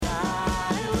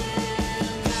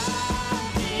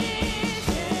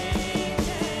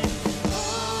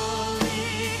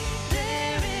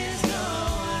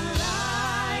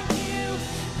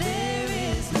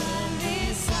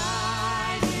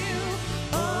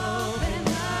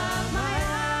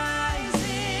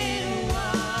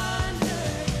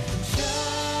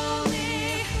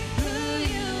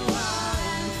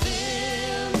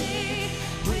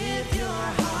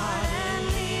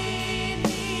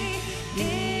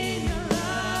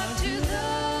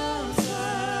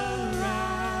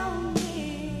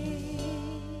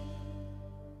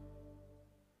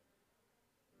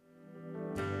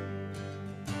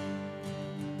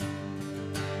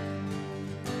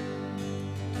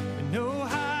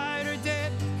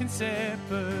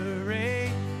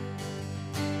separate?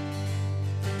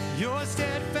 Your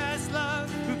steadfast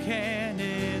love, who can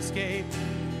escape?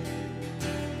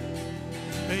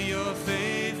 Your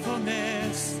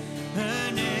faithfulness,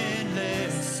 an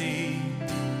endless sea,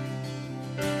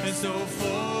 and so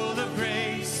full of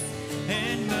grace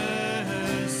and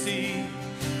mercy.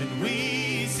 And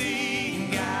we sing,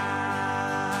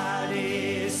 God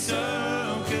is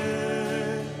so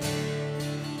good.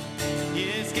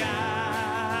 Yes,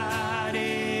 God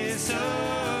is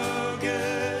so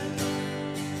good.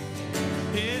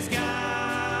 Yes,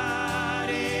 God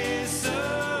is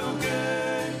so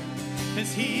good.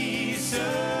 Yes, He's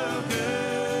so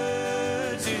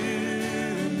good to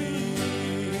me.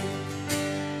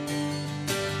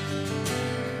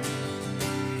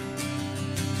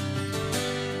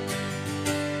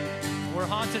 We're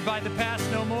haunted by the past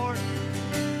no more.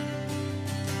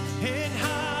 And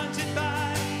haunted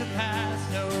by the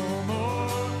past no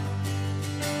more.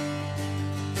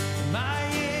 My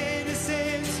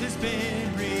innocence has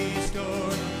been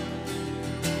restored,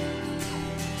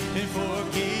 and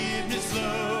forgiveness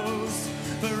flows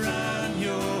from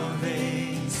your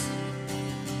veins.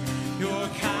 Your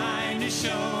kindness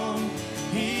shown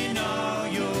in all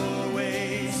your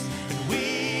ways. And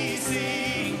we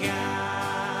sing,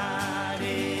 God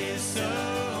is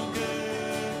so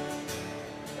good.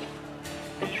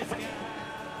 Yes, God.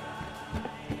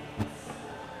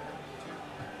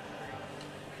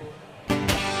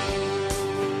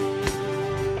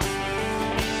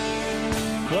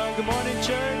 Well, good morning,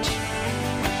 church.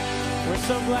 We're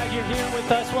so glad you're here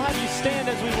with us. We'll have you stand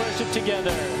as we worship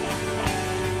together.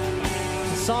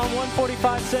 Psalm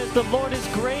 145 says, "The Lord is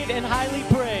great and highly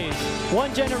praised.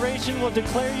 One generation will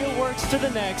declare your works to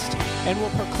the next and will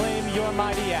proclaim your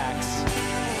mighty acts."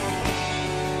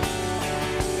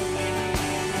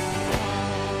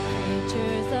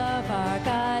 Creatures of our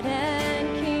God and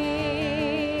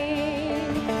King,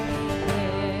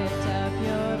 lift up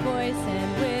your voice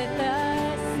and with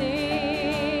us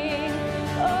sing.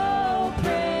 Oh,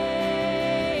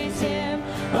 praise Him,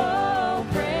 oh,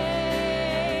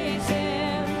 praise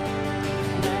Him.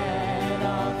 Let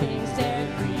all things their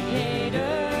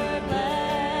Creator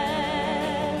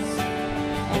bless,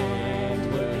 and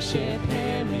worship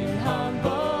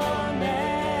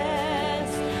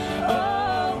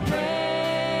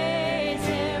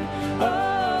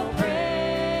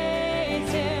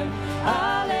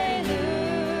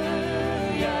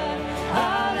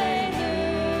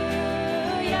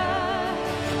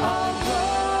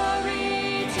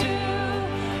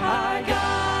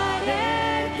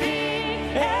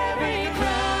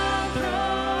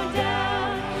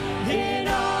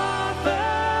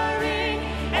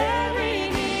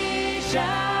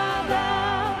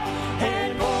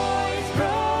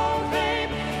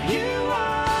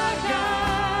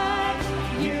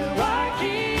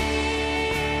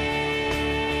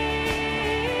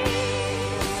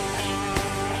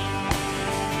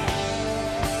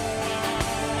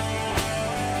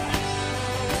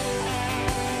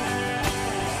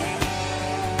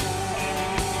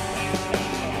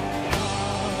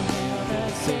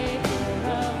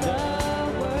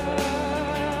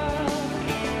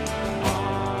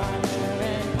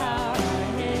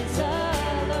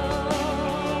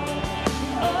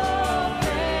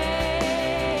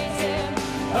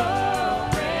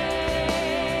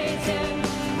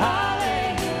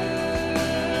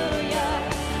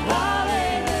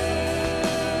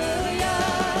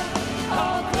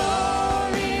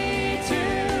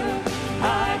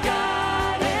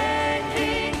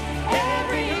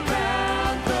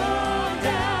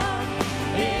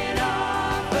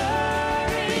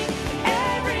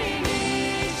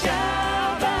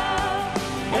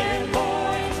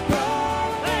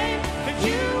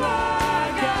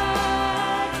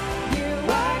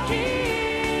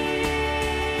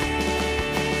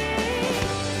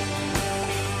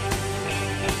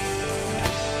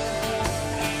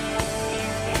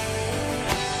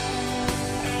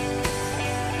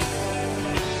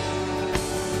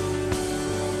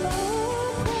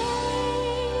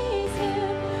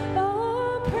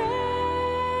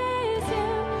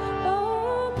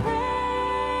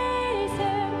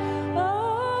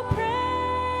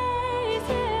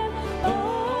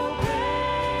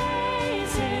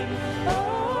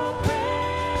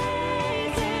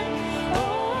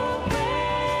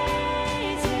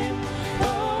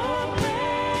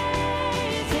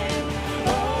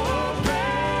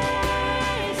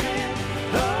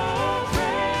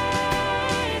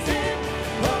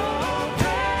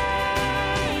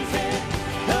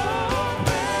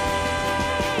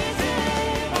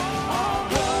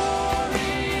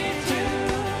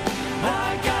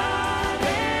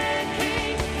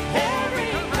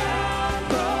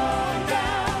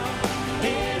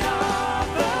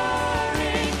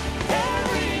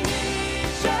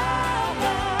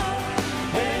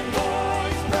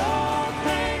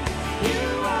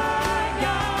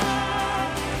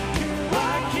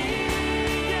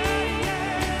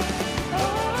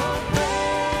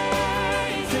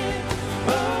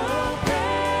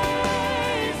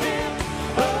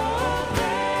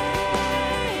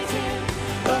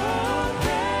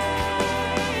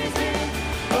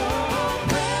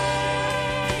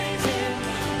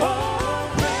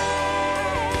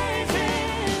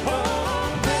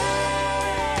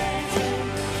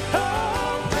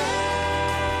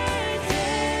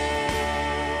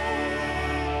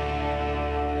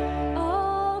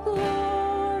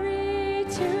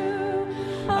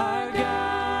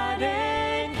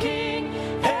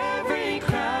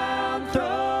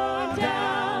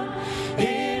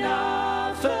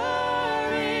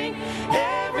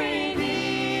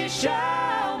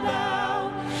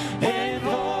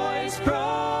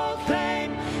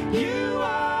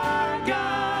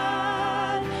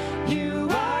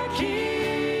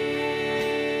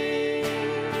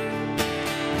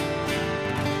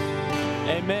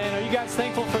Amen. Are you guys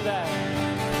thankful for that?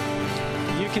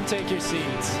 You can take your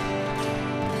seats.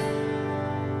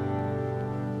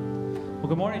 Well,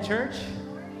 good morning, church.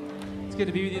 It's good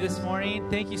to be with you this morning.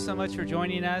 Thank you so much for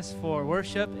joining us for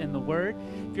worship and the Word.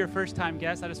 If you're a first-time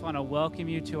guest, I just want to welcome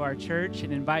you to our church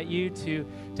and invite you to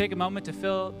take a moment to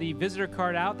fill the visitor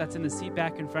card out that's in the seat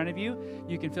back in front of you.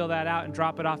 You can fill that out and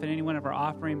drop it off in any one of our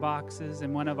offering boxes,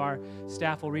 and one of our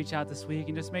staff will reach out this week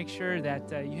and just make sure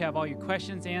that you have all your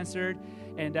questions answered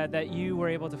and that you were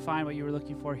able to find what you were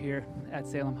looking for here at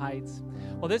Salem Heights.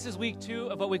 Well, this is week 2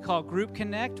 of what we call Group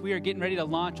Connect. We are getting ready to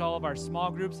launch all of our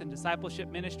small groups and discipleship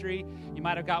ministry. You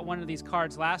might have got one of these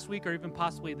cards last week or even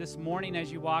possibly this morning as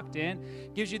you walked in.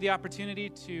 It gives you the opportunity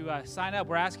to sign up.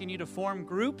 We're asking you to form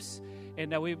groups,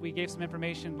 and we gave some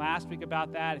information last week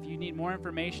about that. If you need more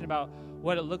information about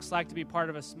what it looks like to be part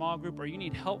of a small group, or you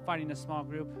need help finding a small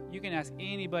group, you can ask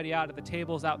anybody out at the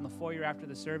tables out in the foyer after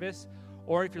the service.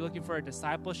 Or if you're looking for a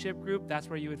discipleship group, that's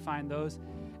where you would find those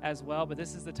as well. But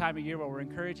this is the time of year where we're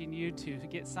encouraging you to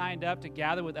get signed up, to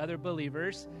gather with other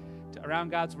believers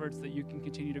around God's Word so that you can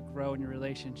continue to grow in your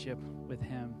relationship with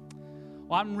Him.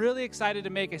 Well, I'm really excited to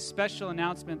make a special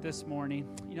announcement this morning.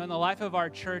 You know, in the life of our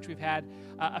church, we've had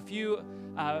a few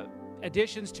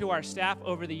additions to our staff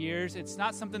over the years. It's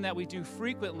not something that we do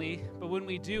frequently, but when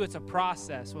we do, it's a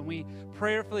process. When we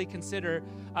prayerfully consider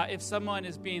if someone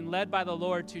is being led by the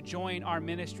Lord to join our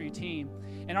ministry team.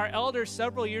 And our elders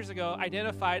several years ago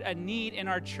identified a need in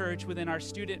our church within our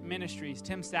student ministries.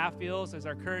 Tim Stafffields, as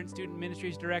our current student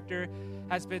ministries director,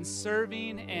 has been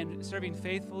serving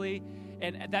faithfully,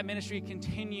 and that ministry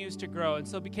continues to grow. And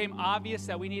so it became obvious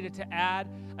that we needed to add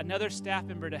another staff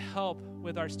member to help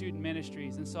with our student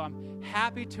ministries. And so I'm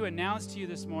happy to announce to you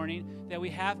this morning that we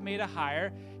have made a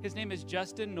hire. His name is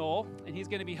Justin Knoll, and he's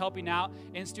going to be helping out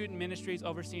in student ministries,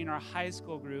 overseeing our high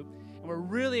school group. And we're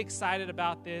really excited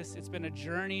about this. It's been a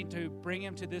journey to bring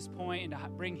him to this point and to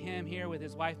bring him here with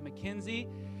his wife, Mackenzie.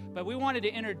 But we wanted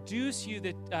to introduce you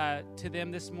to them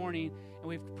this morning, and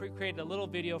we've created a little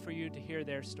video for you to hear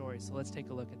their story. So let's take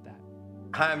a look at that.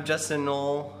 Hi, I'm Justin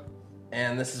Knoll,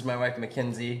 and this is my wife,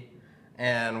 Mackenzie,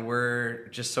 and we're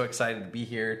just so excited to be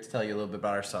here to tell you a little bit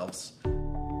about ourselves.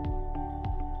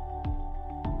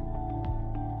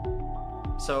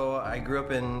 So I grew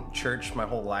up in church my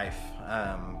whole life,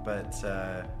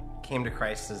 but came to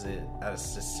Christ as a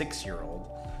 6-year-old.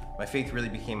 My faith really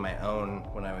became my own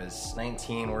when I was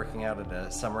 19, working out at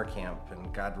a summer camp,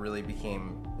 and God really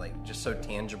became just so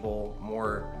tangible,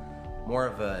 more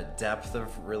of a depth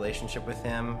of relationship with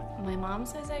Him. My mom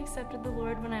says I accepted the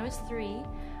Lord when I was 3,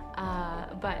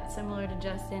 but similar to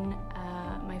Justin,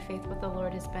 my faith with the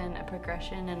Lord has been a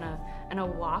progression and a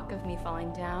walk of me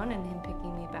falling down and Him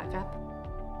picking me back up.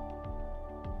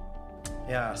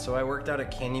 Yeah, so I worked out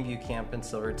at Canyon View Camp in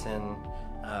Silverton.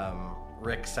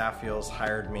 Rick Stafffields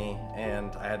hired me,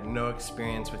 and I had no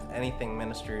experience with anything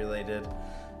ministry related,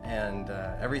 and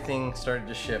everything started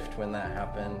to shift when that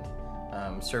happened.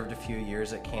 Served a few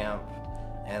years at camp,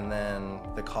 and then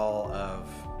the call of,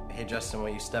 hey Justin, will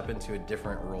you step into a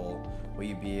different role? Will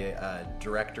you be a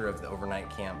director of the overnight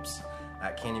camps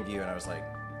at Canyon View? And I was like,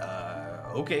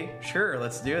 okay, sure,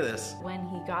 let's do this. When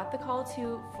he got the call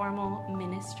to formal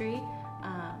ministry,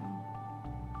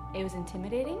 it was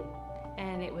intimidating,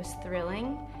 and it was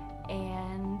thrilling,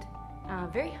 and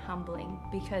very humbling,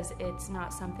 because it's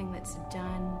not something that's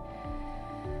done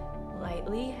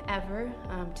lightly ever.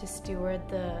 To steward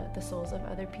the souls of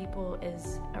other people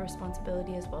is a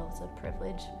responsibility as well as a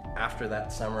privilege. After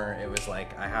that summer, it was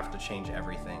like, I have to change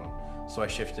everything. So I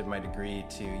shifted my degree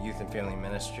to youth and family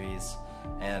ministries,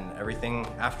 and everything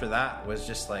after that was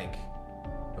just like,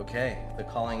 okay, the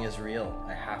calling is real.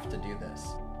 I have to do this.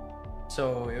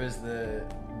 So it was the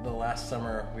last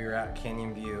summer we were at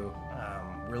Canyon View.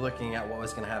 We were looking at what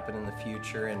was going to happen in the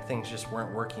future, and things just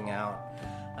weren't working out.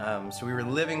 So we were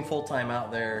living full-time out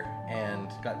there and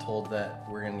got told that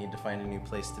we're going to need to find a new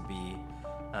place to be.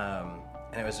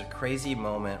 And it was a crazy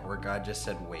moment where God just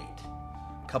said, wait.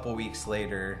 A couple weeks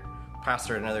later,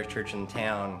 pastor at another church in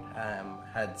town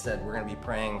had said, we're going to be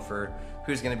praying for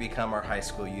who's going to become our high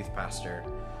school youth pastor.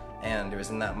 And it was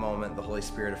in that moment the Holy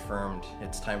Spirit affirmed,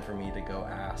 it's time for me to go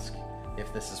ask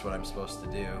if this is what I'm supposed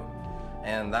to do.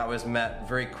 And that was met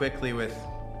very quickly with,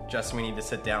 Justin, we need to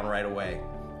sit down right away,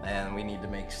 and we need to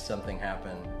make something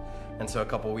happen. And so a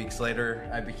couple weeks later,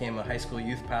 I became a high school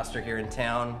youth pastor here in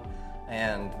town,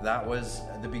 and that was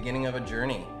the beginning of a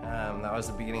journey. That was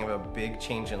the beginning of a big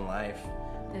change in life.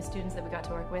 The students that we got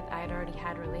to work with, I had already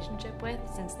had a relationship with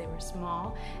since they were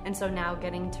small. And so now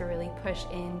getting to really push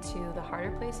into the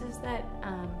harder places that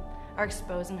are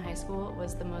exposed in high school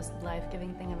was the most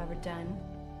life-giving thing I've ever done.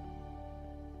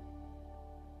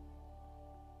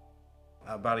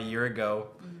 about a year ago,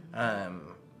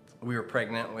 we were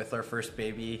pregnant with our first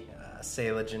baby,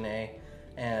 Selah Janae,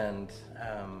 and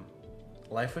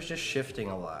life was just shifting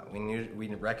a lot. We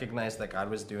recognized that God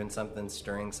was doing something,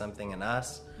 stirring something in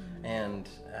us, and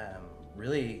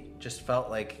really just felt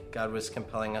like God was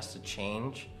compelling us to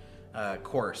change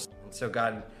course. And so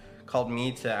God called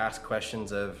me to ask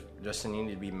questions of, Justin, you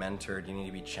need to be mentored, you need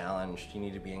to be challenged, you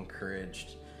need to be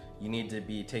encouraged, you need to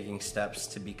be taking steps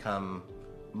to become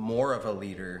more of a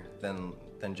leader than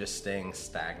just staying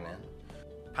stagnant.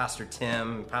 Pastor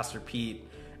Tim, Pastor Pete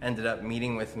ended up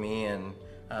meeting with me, and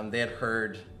they had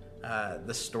heard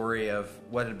the story of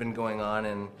what had been going on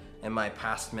in my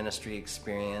past ministry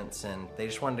experience, and they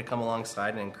just wanted to come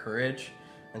alongside and encourage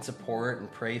and support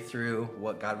and pray through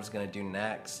what God was going to do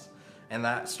next. And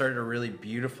that started a really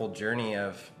beautiful journey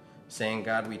of saying,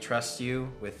 God, we trust you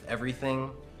with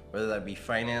everything, whether that be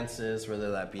finances,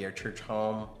 whether that be our church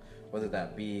home, whether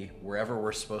that be wherever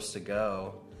we're supposed to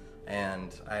go.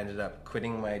 And I ended up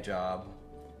quitting my job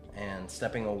and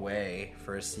stepping away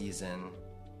for a season.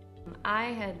 I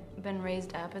had been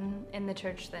raised up in the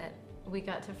church that we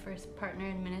got to first partner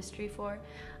in ministry for,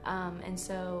 and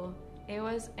so it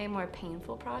was a more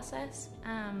painful process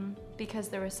because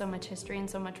there was so much history and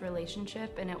so much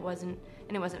relationship, and it wasn't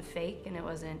fake, and it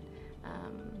wasn't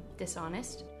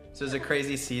dishonest. So it was a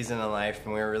crazy season in life,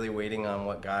 and we were really waiting on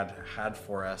what God had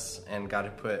for us, and God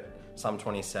had put Psalm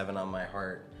 27 on my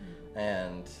heart,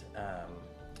 and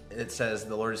it says,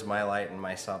 "The Lord is my light and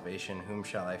my salvation, whom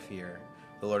shall I fear?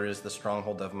 The Lord is the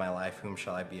stronghold of my life, whom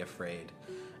shall I be afraid?"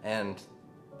 And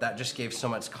that just gave so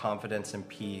much confidence and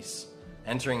peace,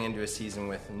 entering into a season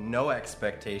with no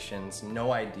expectations,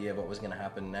 no idea what was going to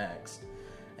happen next.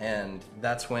 And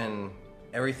that's when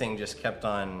everything just kept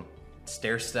on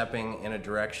stair-stepping in a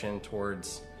direction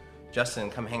towards, Justin,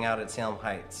 come hang out at Salem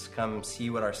Heights, come see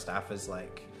what our staff is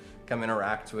like, come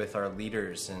interact with our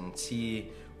leaders and see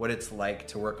what it's like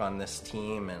to work on this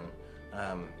team.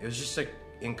 And it was just an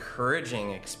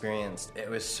encouraging experience. It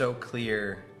was so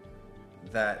clear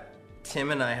that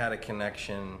Tim and I had a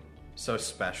connection so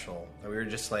special that we were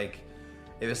just like,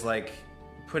 it was like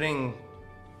putting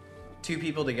two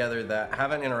people together that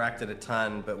haven't interacted a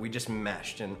ton, but we just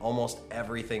meshed in almost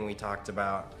everything we talked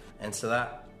about. And so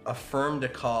that affirmed a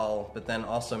call, but then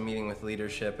also meeting with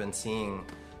leadership and seeing,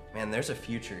 man, there's a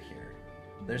future here.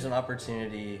 There's an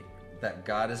opportunity that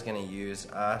God is going to use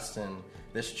us and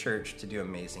this church to do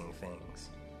amazing things.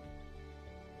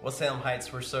 Well, Salem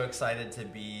Heights, we're so excited to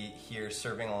be here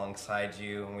serving alongside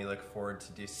you, and we look forward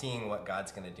to seeing what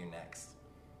God's going to do next.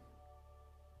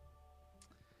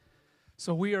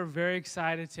 So we are very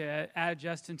excited to add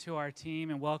Justin to our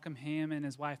team and welcome him and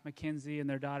his wife Mackenzie and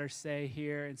their daughter Say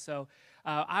here. And so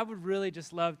I would really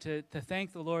just love to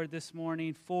thank the Lord this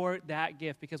morning for that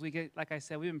gift, because like I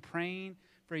said, we've been praying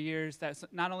for years that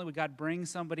not only would God bring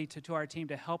somebody to our team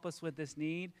to help us with this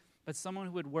need, but someone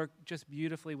who would work just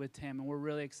beautifully with Tim. And we're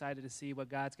really excited to see what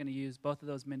God's going to use both of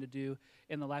those men to do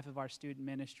in the life of our student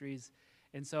ministries.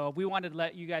 And so we wanted to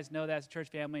let you guys know that as a church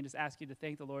family and just ask you to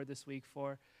thank the Lord this week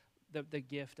for the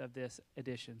gift of this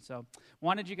edition. So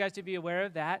wanted you guys to be aware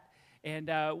of that.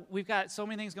 And we've got so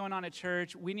many things going on at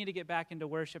church. We need to get back into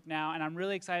worship now. And I'm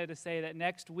really excited to say that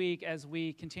next week, as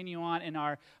we continue on in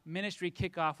our ministry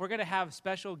kickoff, we're going to have a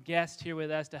special guest here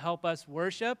with us to help us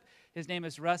worship. His name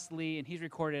is Russ Lee, and he's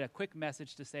recorded a quick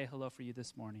message to say hello for you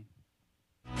this morning.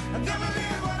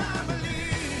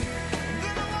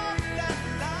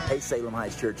 Hey, Salem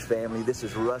Heights Church family, this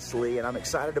is Russ Lee, and I'm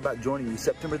excited about joining you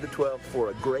September the 12th for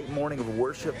a great morning of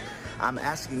worship. I'm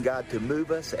asking God to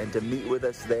move us and to meet with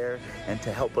us there and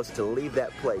to help us to leave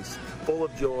that place full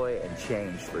of joy and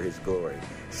change for His glory.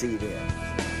 See you then.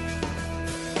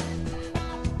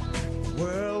 The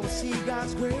world will see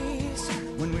God's grace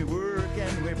when we work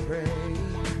and we pray,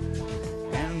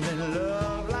 and then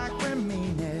love like we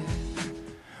mean it.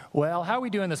 Well, how are we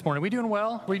doing this morning? We doing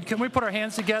well? Can we put our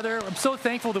hands together? I'm so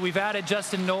thankful that we've added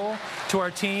Justin Knoll to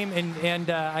our team, and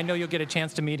I know you'll get a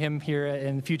chance to meet him here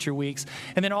in future weeks.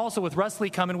 And then also with Russ Lee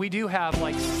coming, we do have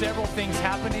several things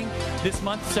happening this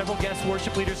month, several guest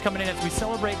worship leaders coming in as we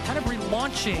celebrate kind of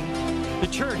relaunching the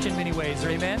church in many ways,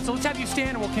 amen? So let's have you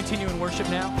stand and we'll continue in worship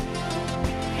now.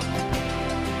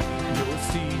 You're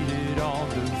seated on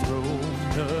the throne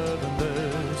of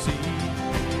mercy,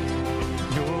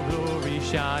 your glory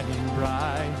shining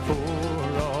bright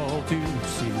for all to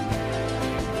see.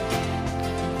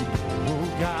 Oh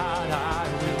God, I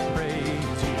will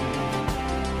praise you.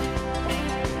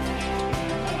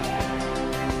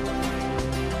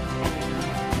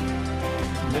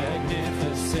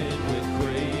 Magnificent with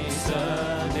grace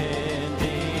unending,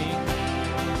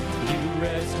 you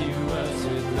rescue us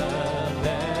with love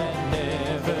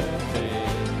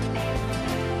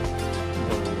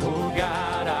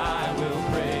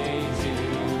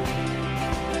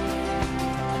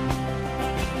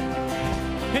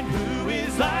And who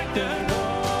is like the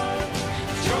Lord,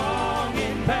 strong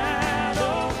in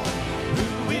battle?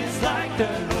 Who is like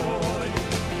the Lord,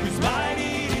 who's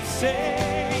mighty to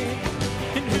save?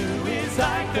 And who is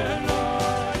like the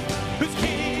Lord, who's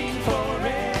King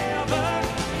forever?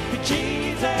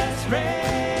 Jesus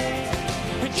reigns,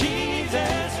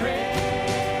 Jesus reigns.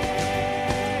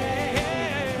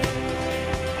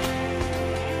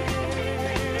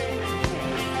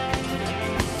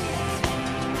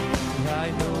 I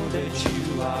know that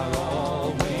you are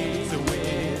always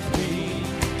with me.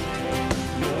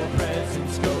 Your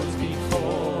presence goes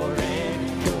before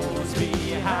and goes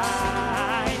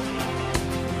behind.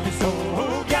 And so,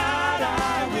 oh God,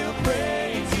 I will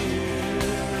praise you.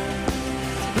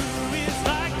 Who is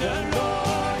like the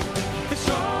Lord,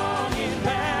 strong in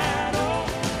battle?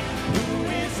 Who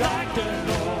is like the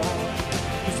Lord,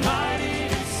 who's mighty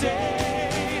to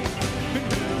save? And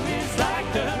who is like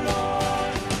the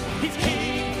Lord? He's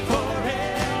King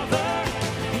forever.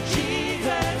 And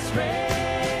Jesus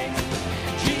reigns.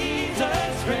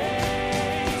 Jesus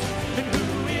reigns. And who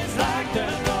is like the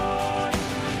Lord,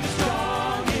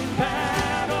 strong in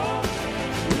battle?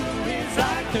 Who is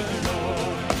like the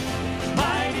Lord,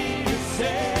 mighty to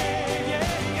save? Yeah,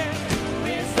 yeah. Who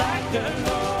is like the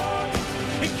Lord,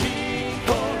 and King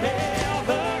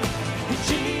forever? And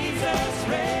Jesus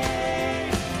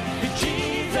reigns. And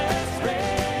Jesus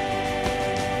reigns.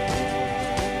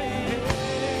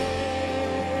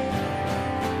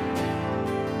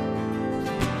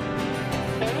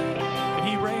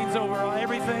 He reigns over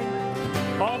everything,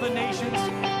 all the nations.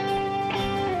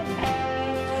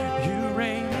 You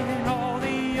reign in all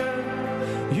the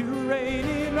earth. You reign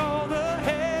in all the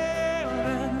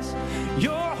heavens.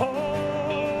 You're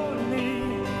holy.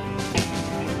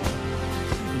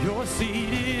 You're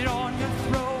seated on your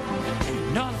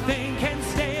throne. Nothing can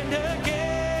stand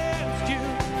against you.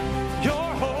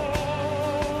 You're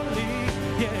holy.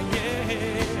 Yeah, yeah.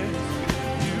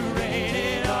 You reign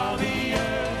in all the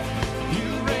earth. You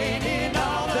reign in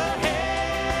all the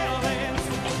heavens.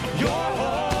 You're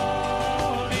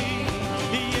holy.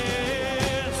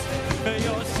 Yes.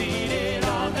 You're seated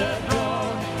on the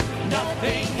throne.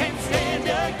 Nothing can stand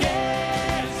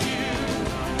against you.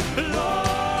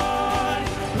 Lord,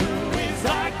 who is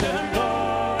like the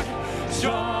Lord,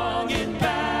 strong in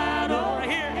battle? Right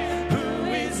here. Who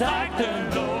is like the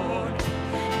Lord,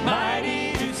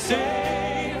 mighty to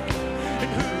save? And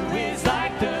who is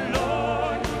like the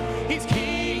Lord? He's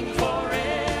King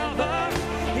forever.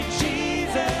 And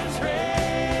Jesus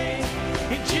reigns.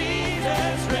 And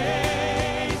Jesus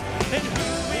reigns. And who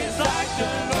is like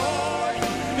the Lord,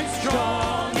 and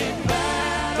strong in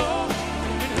battle?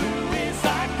 And who is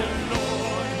like the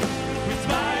Lord, who's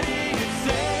mighty to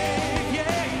save?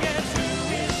 Yeah, yes. Who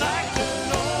is like the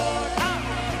Lord,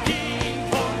 King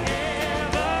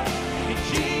forever? And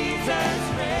Jesus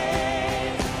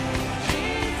reigns.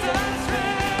 Jesus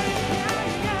reigns.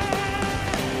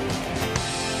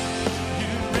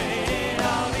 You reign in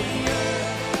all the earth.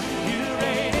 You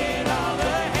reign in all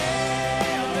the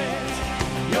heavens.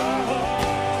 You're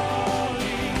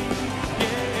holy.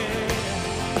 Yeah.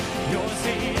 You're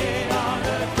seated on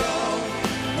the throne.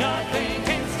 Nothing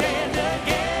can stand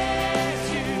against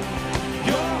you.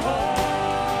 You're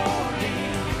holy.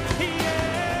 Yeah.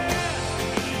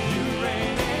 You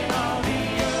reign in all the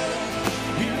earth.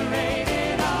 You reign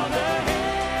in all the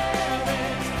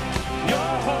heavens.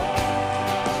 You're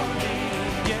holy.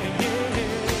 Yeah, yeah.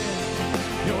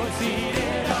 You're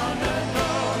seated on the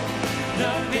throne.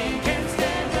 Nothing can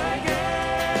stand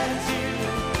against you.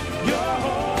 You're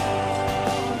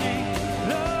holy,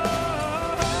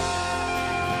 Lord.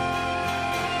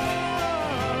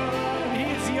 He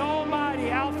is the Almighty,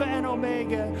 Alpha and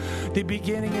Omega, the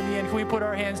beginning and the end. Can we put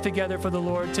our hands together for the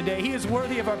Lord today? He is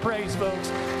worthy of our praise,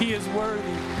 folks. He is worthy.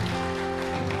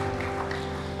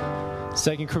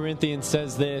 2 Corinthians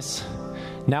says this,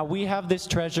 "Now we have this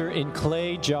treasure in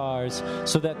clay jars,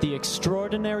 so that the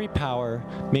extraordinary power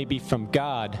may be from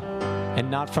God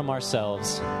and not from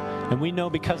ourselves. And we know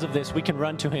because of this we can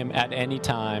run to Him at any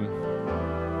time."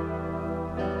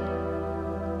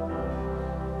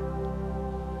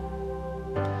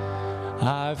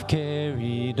 I've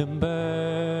carried a burden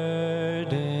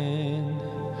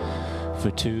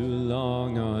for too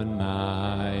long on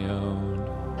my own,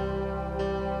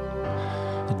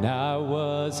 and I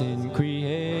wasn't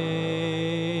created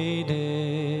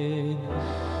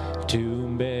to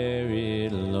bear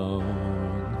it alone.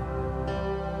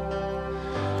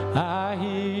 I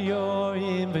hear your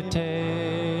invitation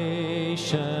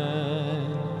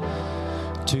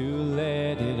to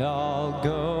let it all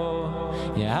go.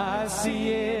 Yeah, I see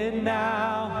it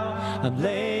now. I'm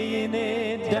laying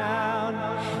it down.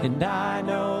 and I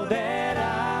know that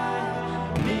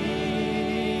I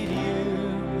need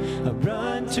you. I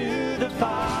run to the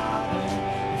Father,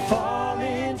 fall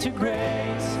into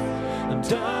grace. I'm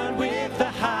done with the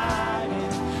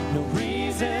hiding, no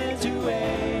reason to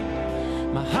wait.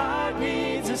 My heart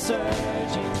needs a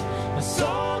surgeon, my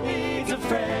soul needs a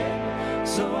friend,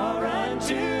 so I'll run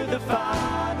to the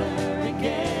Father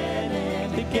again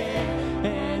and again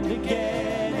and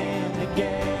again and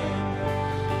again.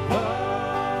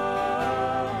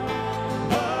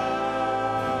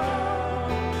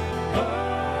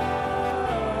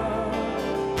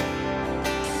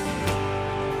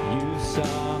 You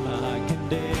saw my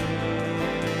condition,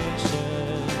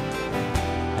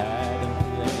 had a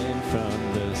plan from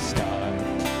the start.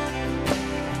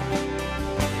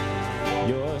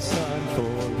 Your Son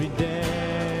for redemption,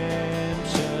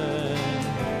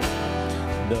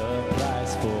 the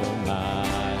price for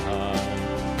my heart.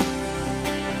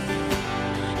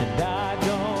 And I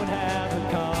don't have a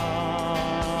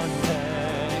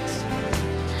context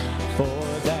for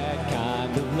that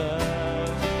kind of love.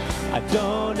 I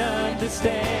don't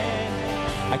understand,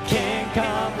 I can't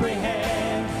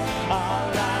comprehend.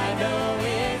 All I know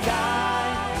is I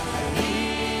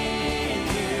need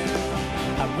you.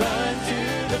 I run to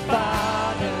the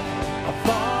Father, I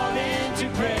fall into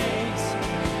grace.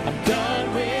 I'm done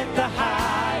with the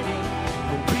hiding,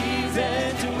 no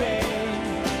reason to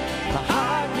wait. My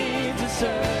heart needs a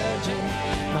surgeon,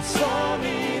 my soul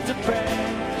needs a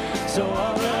friend, so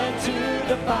I'll run to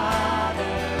the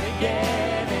Father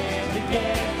again and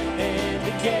again and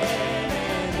again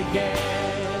and again.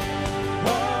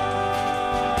 Oh,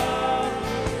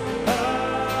 oh,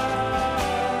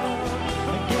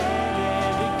 again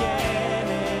and again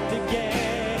and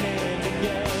again and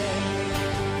again.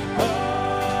 Oh,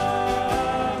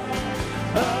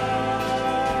 oh,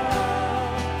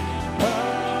 oh,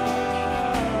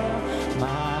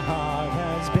 my heart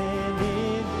has been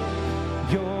in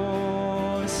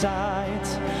your sight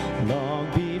long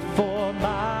before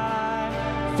my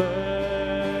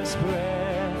first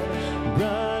breath,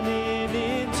 running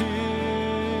into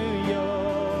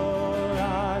your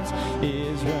arms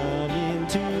is running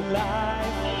to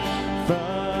life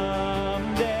from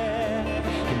death.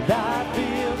 And I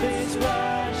feel this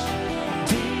rush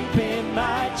deep in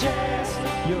my chest.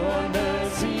 Your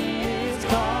mercy is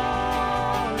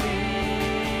calling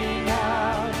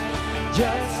out,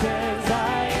 just as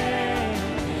I am.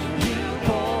 You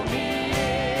pull me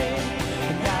in,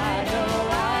 and I know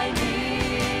I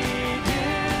need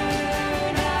you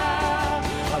now.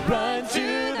 I run to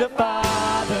the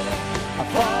Father, I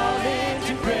fall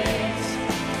into grace.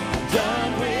 I'm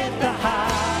done with the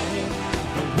hiding,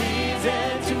 no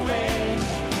reason to wait.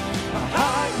 My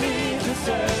heart needs a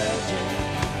surgeon,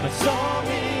 my soul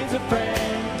needs a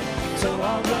friend, so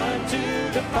I'll run to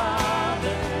the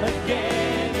Father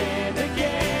again and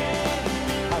again.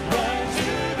 I run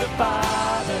to the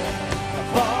Father, I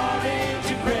fall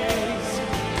into grace.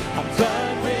 I'm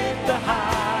done with the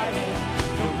hiding,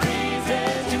 no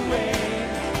reason to wait.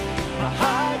 My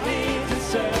heart needs a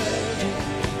surgeon,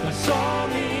 my soul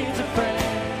needs a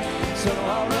friend, so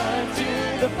I'll run to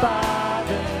the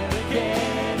Father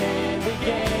again and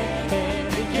again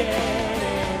and again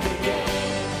and again.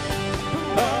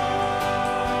 Oh,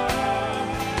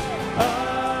 oh,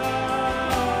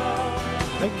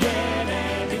 again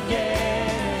and again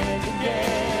and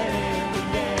again and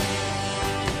again.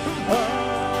 Oh,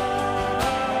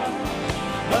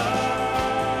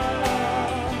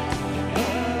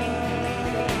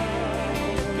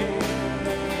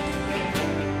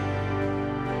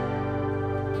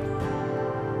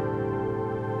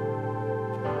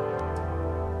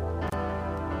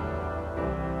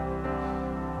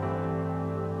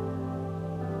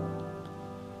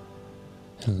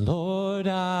 Lord,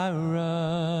 I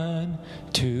run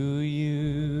to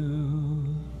you.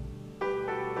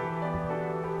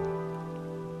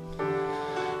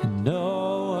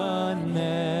 No one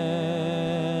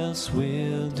else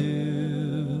will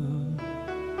do.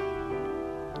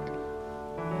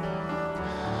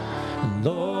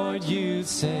 Lord, you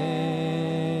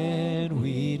said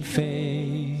we'd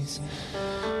face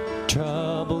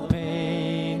trouble,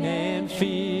 pain, and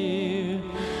fear,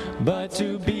 but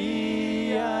to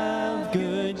be of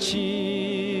good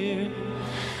cheer,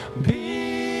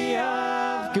 be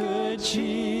of good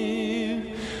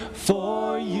cheer,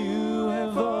 for you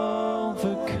have overcome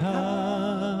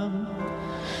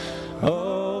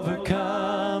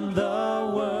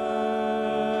the world.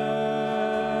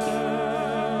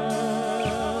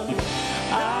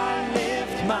 I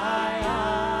lift my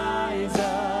eyes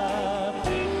up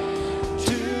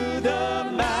to the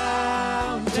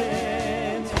mountains,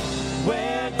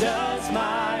 where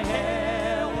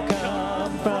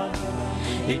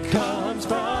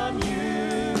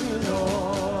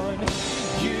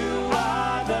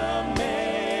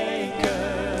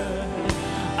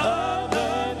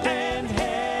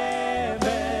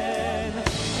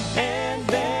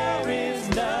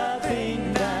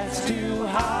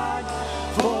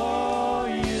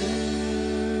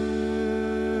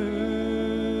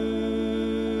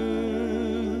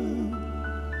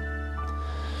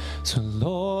So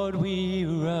Lord, we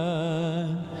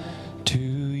run to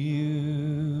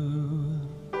you.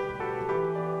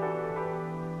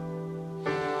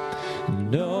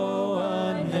 No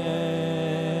one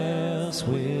else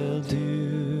will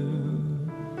do.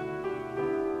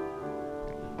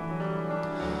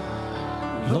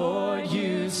 Lord,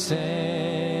 you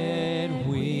said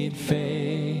we'd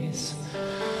face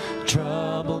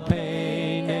trouble,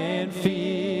 pain, and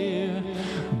fear,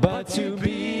 but to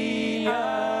be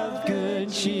of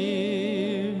good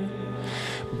cheer,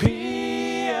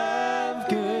 be of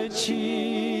good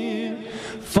cheer,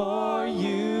 for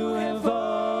you have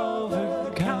overcome.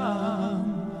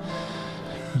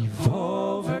 You've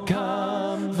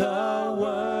overcome the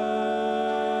world.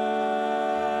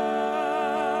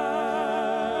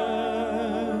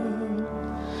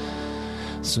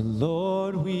 So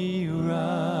Lord, we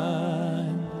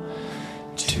run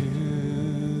to you.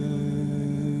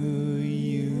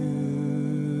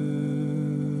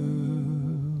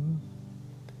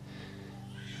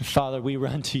 Father, we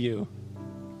run to you.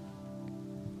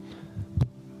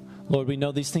 Lord, we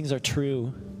know these things are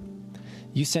true.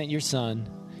 You sent your Son.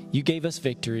 You gave us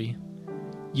victory.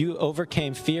 You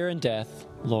overcame fear and death,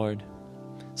 Lord,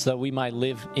 so that we might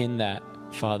live in that,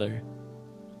 Father.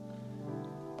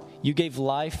 You gave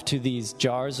life to these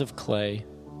jars of clay.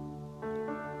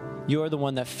 You are the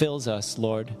one that fills us,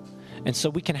 Lord. And so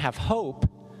we can have hope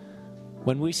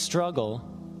when we struggle.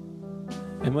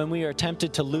 And when we are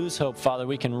tempted to lose hope, Father,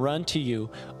 we can run to you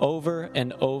over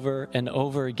and over and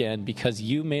over again because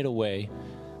you made a way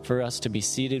for us to be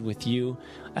seated with you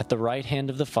at the right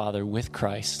hand of the Father with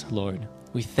Christ, Lord.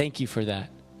 We thank you for that.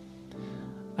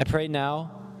 I pray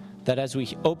now that as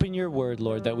we open your word,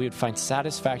 Lord, that we would find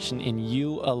satisfaction in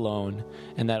you alone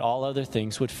and that all other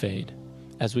things would fade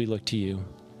as we look to you.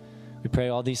 We pray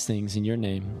all these things in your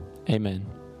name. Amen.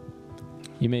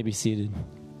 You may be seated.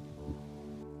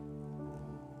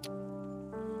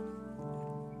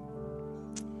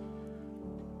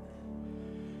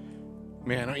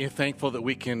 Man, aren't you thankful that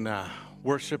we can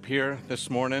worship here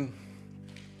this morning?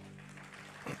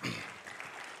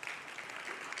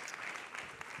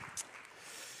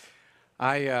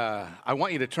 I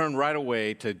want you to turn right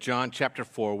away to John chapter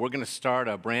 4. We're going to start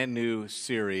a brand new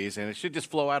series, and it should just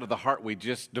flow out of the heart we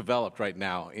just developed right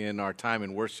now in our time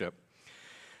in worship.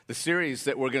 The series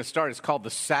that we're going to start is called The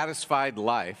Satisfied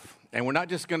Life, and we're not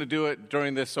just going to do it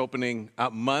during this opening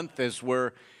month as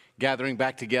we're gathering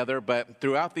back together, but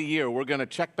throughout the year, we're going to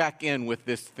check back in with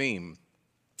this theme,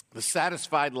 the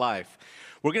satisfied life.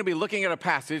 We're going to be looking at a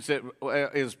passage that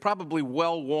is probably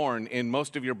well worn in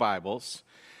most of your Bibles,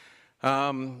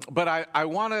 but I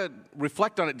want to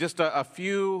reflect on it just a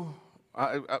few.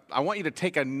 I want you to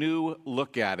take a new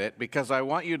look at it because I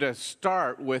want you to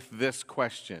start with this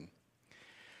question.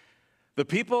 The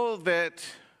people that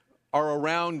are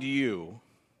around you,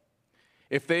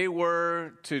 if they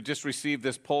were to just receive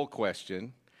this poll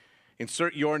question,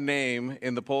 insert your name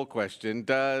in the poll question,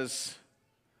 does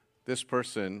this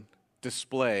person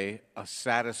display a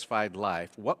satisfied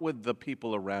life? What would the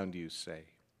people around you say?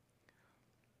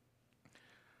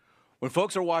 When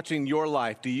folks are watching your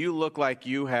life, do you look like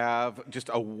you have just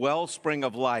a wellspring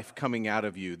of life coming out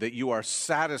of you, that you are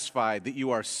satisfied, that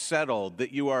you are settled,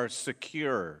 that you are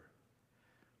secure?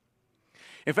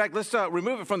 In fact, let's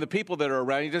remove it from the people that are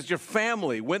around you. Does your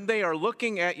family, when they are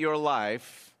looking at your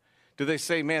life, do they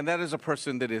say, man, that is a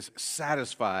person that is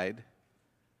satisfied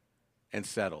and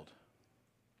settled?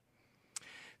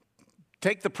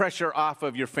 Take the pressure off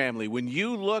of your family. When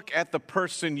you look at the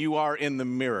person you are in the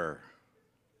mirror,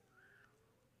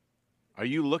 are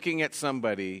you looking at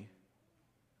somebody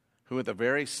who at the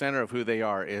very center of who they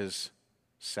are is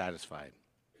satisfied?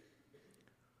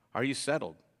 Are you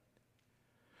settled?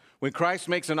 When Christ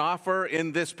makes an offer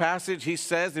in this passage, he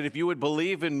says that if you would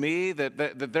believe in me,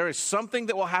 that there is something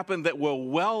that will happen that will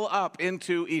well up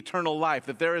into eternal life,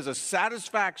 that there is a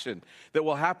satisfaction that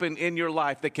will happen in your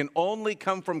life that can only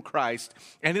come from Christ,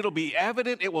 and it'll be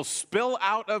evident, it will spill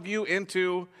out of you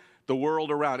into the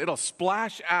world around. It'll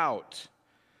splash out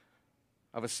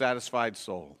of a satisfied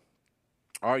soul.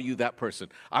 Are you that person?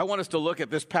 I want us to look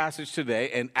at this passage today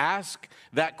and ask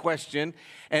that question,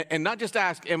 and not just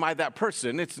ask, am I that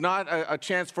person? It's not a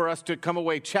chance for us to come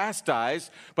away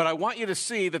chastised, but I want you to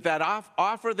see that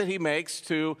offer that he makes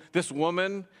to this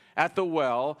woman at the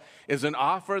well is an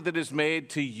offer that is made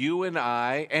to you and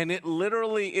I, and it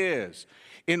literally is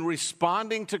in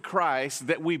responding to Christ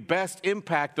that we best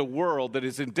impact the world that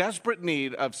is in desperate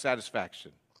need of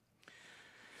satisfaction.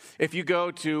 If you go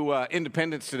to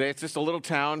Independence today, it's just a little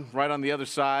town right on the other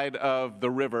side of the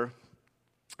river.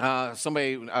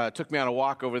 somebody took me on a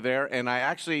walk over there, and I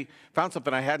actually found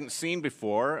something I hadn't seen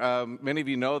before. Many of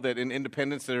you know that in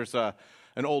Independence there's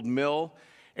an old mill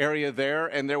area there,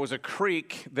 and there was a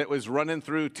creek that was running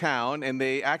through town, and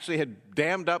they actually had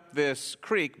dammed up this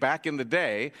creek back in the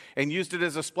day and used it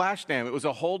as a splash dam. It was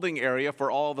a holding area for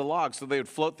all the logs, so they would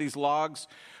float these logs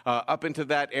up into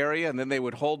that area, and then they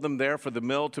would hold them there for the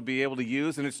mill to be able to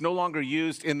use, and it's no longer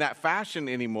used in that fashion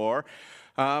anymore.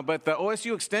 But the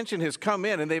OSU Extension has come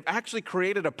in, and they've actually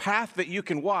created a path that you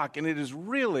can walk, and it is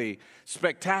really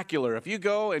spectacular. If you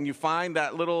go and you find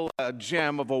that little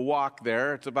gem of a walk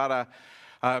there, it's about a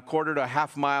quarter to a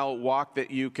half mile walk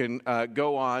that you can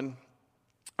go on.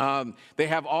 They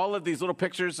have all of these little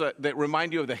pictures that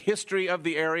remind you of the history of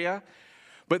the area.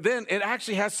 But then it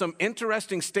actually has some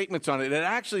interesting statements on it. It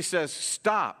actually says,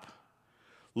 stop,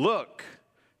 look,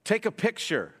 take a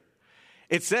picture.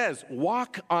 It says,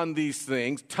 walk on these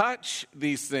things, touch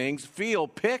these things, feel,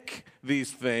 pick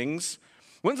these things.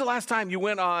 When's the last time you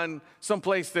went on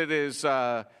someplace that is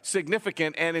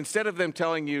significant, and instead of them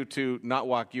telling you to not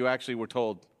walk, you actually were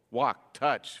told, walk,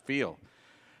 touch, feel?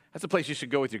 That's a place you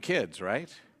should go with your kids,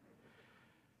 right?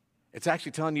 It's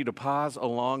actually telling you to pause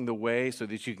along the way so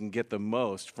that you can get the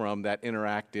most from that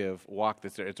interactive walk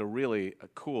that's there. It's a really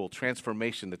cool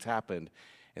transformation that's happened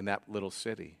in that little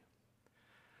city.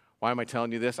 Why am I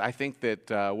telling you this? I think that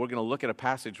we're going to look at a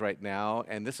passage right now,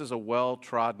 and this is a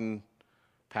well-trodden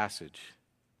passage.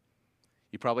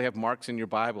 You probably have marks in your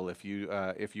Bible if you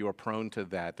are prone to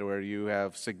that, where you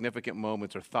have significant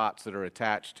moments or thoughts that are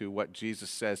attached to what Jesus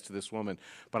says to this woman.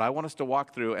 But I want us to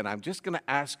walk through, and I'm just going to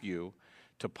ask you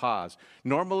to pause.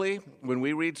 Normally, when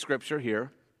we read Scripture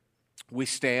here, we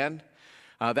stand.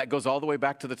 That goes all the way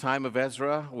back to the time of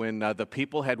Ezra, when the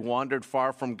people had wandered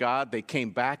far from God. They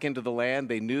came back into the land.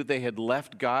 They knew they had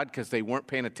left God because they weren't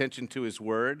paying attention to His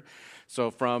Word. So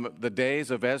from the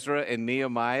days of Ezra and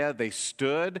Nehemiah, they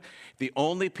stood. The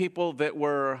only people that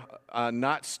were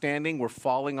not standing were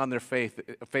falling on their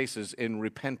faces in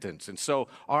repentance. And so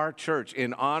our church,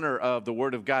 in honor of the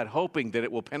Word of God, hoping that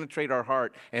it will penetrate our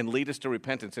heart and lead us to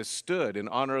repentance, has stood in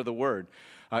honor of the Word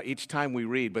each time we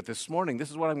read. But this morning, this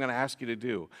is what I'm going to ask you to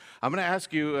do. I'm going to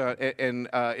ask you,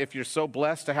 if you're so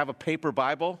blessed to have a paper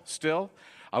Bible still,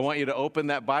 I want you to open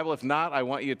that Bible. If not, I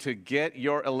want you to get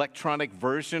your electronic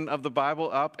version of the Bible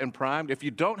up and primed. If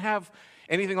you don't have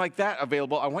anything like that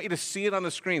available, I want you to see it on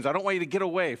the screens. I don't want you to get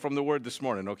away from the Word this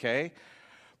morning, okay?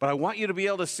 But I want you to be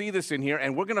able to see this in here,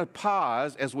 and we're going to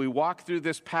pause as we walk through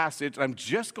this passage. I'm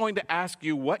just going to ask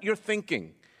you what you're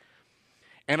thinking.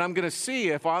 And I'm going to see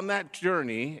if on that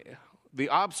journey, the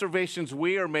observations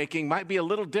we are making might be a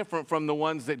little different from the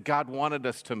ones that God wanted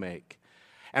us to make.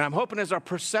 And I'm hoping as our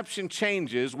perception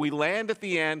changes, we land at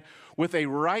the end with a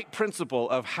right principle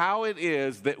of how it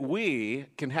is that we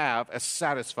can have a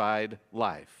satisfied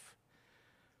life.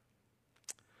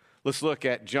 Let's look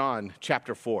at John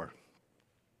chapter 4.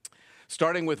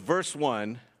 Starting with verse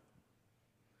 1,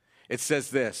 it says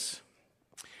this.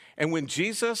 And when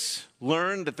Jesus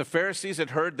learned that the Pharisees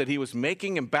had heard that he was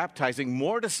making and baptizing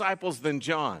more disciples than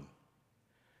John,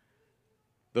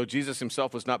 though Jesus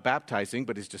himself was not baptizing,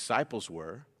 but his disciples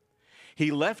were,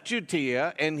 he left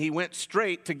Judea and he went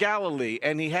straight to Galilee,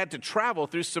 and he had to travel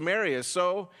through Samaria.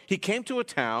 So he came to a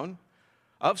town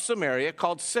of Samaria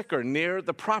called Sychar, near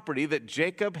the property that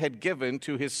Jacob had given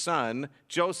to his son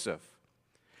Joseph.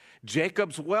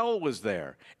 Jacob's well was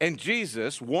there, and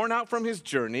Jesus, worn out from his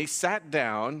journey, sat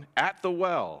down at the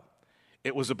well.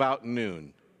 It was about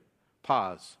noon.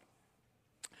 Pause.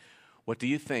 What do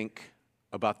you think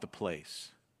about the place?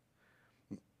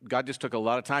 God just took a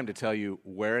lot of time to tell you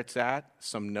where it's at,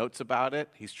 some notes about it.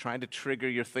 He's trying to trigger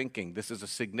your thinking. This is a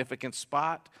significant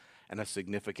spot and a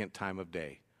significant time of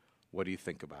day. What do you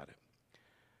think about it?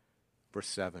 Verse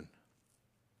 7.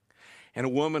 And a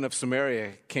woman of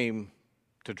Samaria came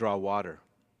to draw water.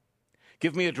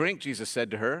 Give me a drink, Jesus said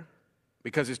to her,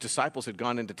 because his disciples had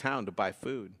gone into town to buy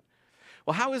food.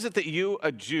 Well, how is it that you,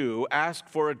 a Jew, ask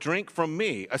for a drink from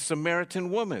me, a Samaritan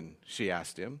woman? She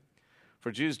asked him.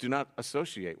 For Jews do not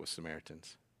associate with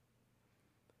Samaritans.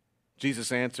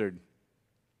 Jesus answered,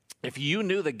 if you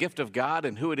knew the gift of God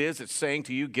and who it is that's saying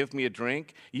to you, give me a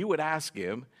drink, you would ask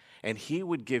him, and he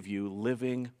would give you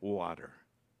living water.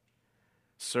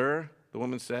 Sir, the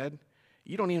woman said,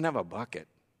 you don't even have a bucket.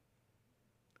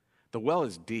 The well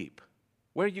is deep.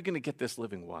 Where are you going to get this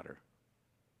living water?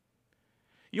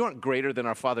 You aren't greater than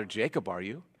our father Jacob, are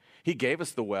you? He gave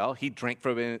us the well. He drank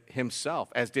from it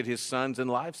himself, as did his sons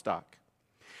and livestock.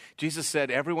 Jesus said,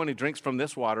 everyone who drinks from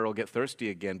this water will get thirsty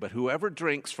again, but whoever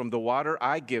drinks from the water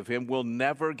I give him will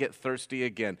never get thirsty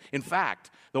again. In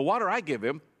fact, the water I give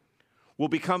him will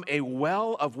become a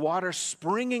well of water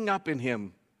springing up in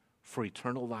him for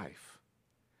eternal life.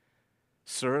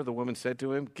 Sir, the woman said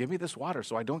to him, give me this water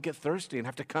so I don't get thirsty and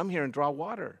have to come here and draw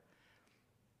water.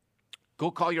 Go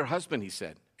call your husband, he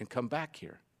said, and come back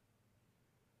here.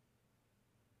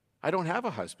 I don't have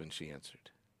a husband, she answered.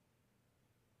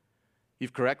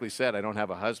 You've correctly said, I don't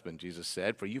have a husband, Jesus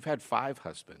said, for you've had 5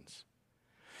 husbands.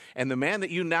 And the man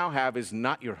that you now have is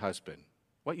not your husband.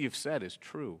 What you've said is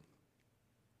true.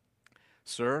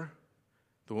 Sir,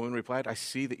 the woman replied, I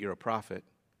see that you're a prophet.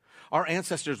 Our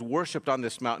ancestors worshipped on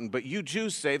this mountain, but you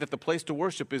Jews say that the place to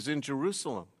worship is in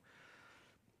Jerusalem.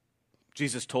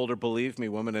 Jesus told her, believe me,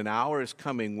 woman, an hour is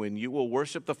coming when you will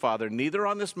worship the Father neither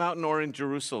on this mountain nor in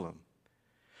Jerusalem.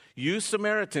 You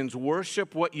Samaritans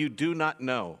worship what you do not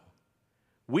know.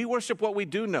 We worship what we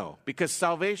do know because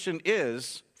salvation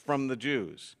is from the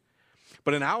Jews.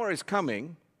 But an hour is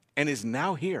coming and is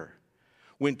now here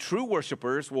when true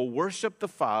worshipers will worship the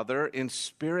Father in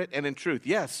spirit and in truth.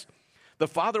 Yes, the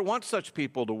Father wants such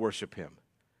people to worship him.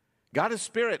 God is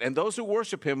spirit, and those who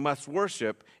worship him must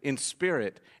worship in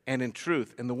spirit and in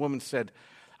truth. And the woman said,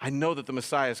 I know that the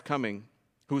Messiah is coming,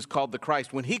 who is called the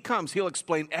Christ. When he comes, he'll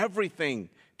explain everything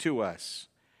to us.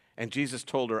 And Jesus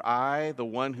told her, I, the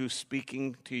one who's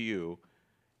speaking to you,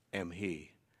 am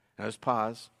he. Now let's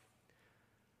pause.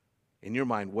 In your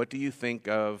mind, what do you think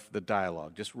of the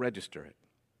dialogue? Just register it.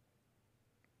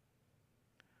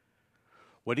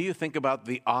 What do you think about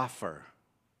the offer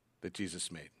that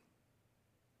Jesus made?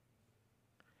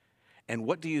 And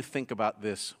what do you think about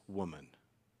this woman?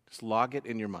 Just log it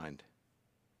in your mind.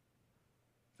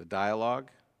 The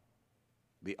dialogue,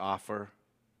 the offer,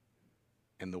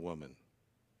 and the woman.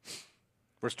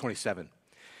 Verse 27.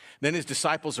 Then his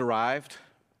disciples arrived,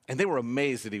 and they were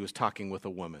amazed that he was talking with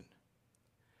a woman.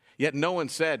 Yet no one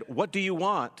said, what do you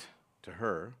want? To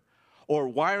her, or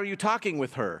why are you talking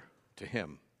with her? To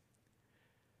him.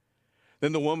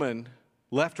 Then the woman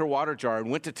left her water jar and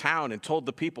went to town and told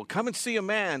the people, come and see a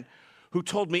man who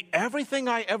told me everything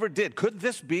I ever did. Could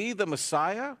this be the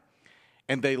Messiah?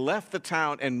 And they left the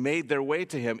town and made their way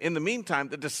to him. In the meantime,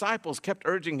 the disciples kept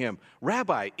urging him,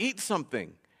 Rabbi, eat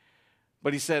something.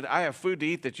 But he said, I have food to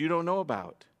eat that you don't know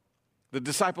about. The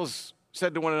disciples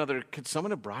said to one another, could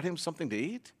someone have brought him something to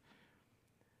eat?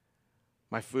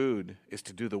 My food is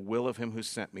to do the will of him who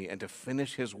sent me and to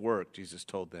finish his work, Jesus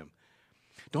told them.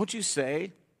 Don't you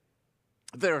say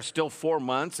there are still 4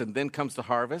 months and then comes the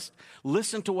harvest?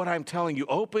 Listen to what I'm telling you.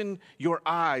 Open your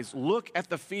eyes. Look at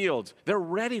the fields. They're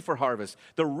ready for harvest.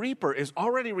 The reaper is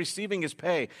already receiving his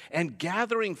pay and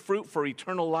gathering fruit for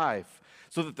eternal life,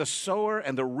 so that the sower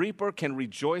and the reaper can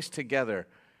rejoice together.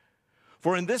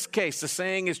 For in this case, the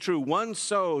saying is true, one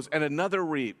sows and another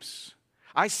reaps.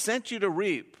 I sent you to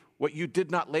reap what you did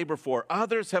not labor for.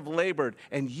 Others have labored,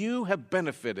 and you have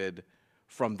benefited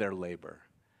from their labor.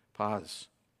 Pause.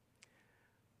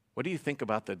 What do you think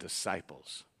about the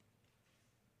disciples?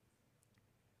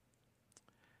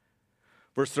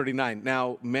 Verse 39,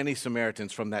 now many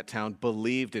Samaritans from that town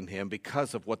believed in him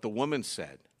because of what the woman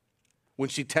said. When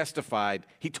she testified,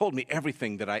 he told me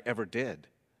everything that I ever did.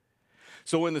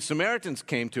 So when the Samaritans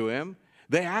came to him,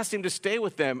 they asked him to stay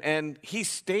with them, and he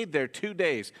stayed there 2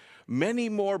 days. Many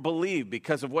more believed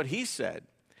because of what he said.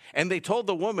 And they told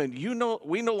the woman,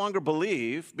 we no longer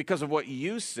believe because of what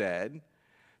you said,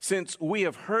 since we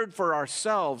have heard for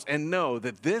ourselves and know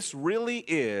that this really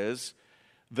is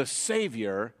the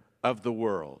Savior of the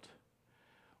world.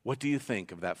 What do you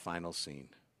think of that final scene?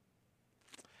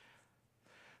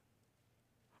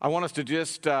 I want us to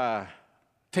just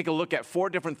take a look at 4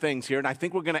 different things here, and I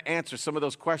think we're going to answer some of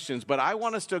those questions, but I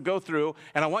want us to go through,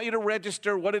 and I want you to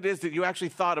register what it is that you actually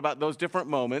thought about those different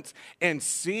moments and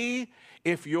see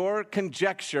if your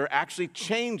conjecture actually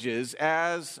changes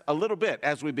as a little bit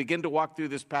as we begin to walk through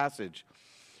this passage.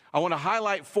 I want to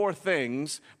highlight 4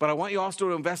 things, but I want you also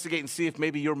to investigate and see if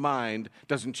maybe your mind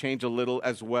doesn't change a little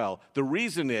as well. The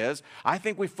reason is, I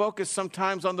think we focus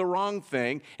sometimes on the wrong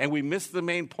thing and we miss the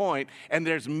main point, and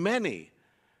there's many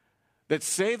that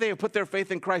say they have put their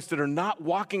faith in Christ that are not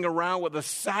walking around with a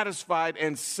satisfied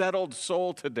and settled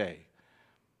soul today.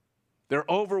 They're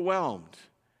overwhelmed,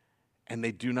 and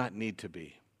they do not need to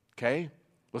be, okay?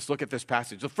 Let's look at this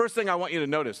passage. The first thing I want you to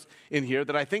notice in here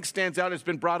that I think stands out, has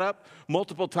been brought up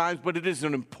multiple times, but it is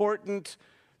an important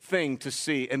thing to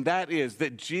see, and that is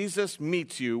that Jesus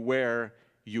meets you where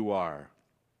you are.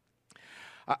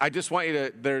 I just want you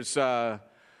to, there's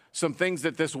some things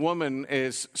that this woman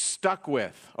is stuck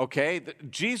with, okay?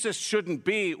 Jesus shouldn't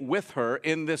be with her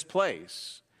in this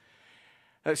place.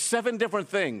 7 different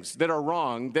things that are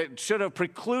wrong that should have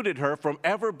precluded her from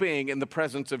ever being in the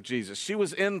presence of Jesus. She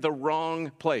was in the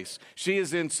wrong place. She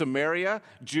is in Samaria.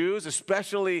 Jews,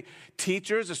 especially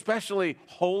teachers, especially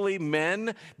holy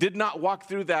men, did not walk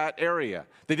through that area.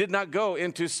 They did not go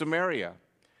into Samaria.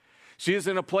 She is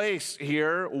in a place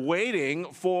here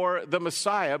waiting for the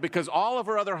Messiah because all of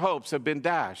her other hopes have been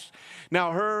dashed.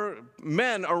 Now, her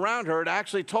men around her had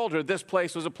actually told her this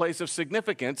place was a place of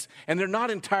significance, and they're not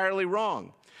entirely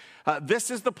wrong. This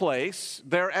is the place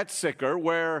there at Sychar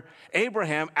where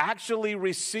Abraham actually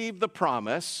received the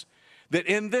promise that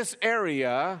in this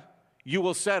area you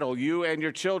will settle, you and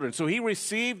your children. So he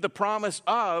received the promise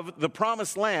of the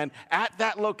promised land at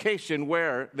that location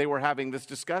where they were having this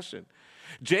discussion.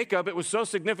 Jacob, it was so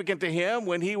significant to him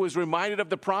when he was reminded of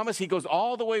the promise, he goes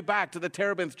all the way back to the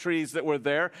terebinth trees that were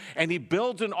there, and he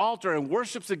builds an altar and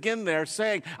worships again there,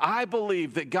 saying, I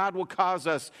believe that God will cause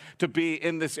us to be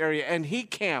in this area. And he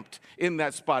camped in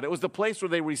that spot. It was the place where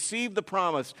they received the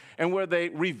promise and where they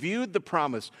reviewed the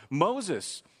promise.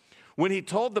 Moses, when he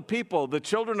told the people, the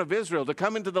children of Israel, to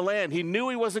come into the land, he knew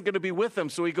he wasn't going to be with them.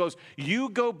 So he goes, you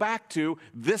go back to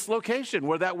this location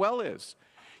where that well is.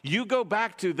 You go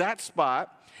back to that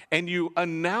spot and you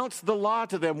announce the law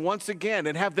to them once again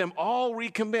and have them all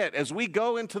recommit. As we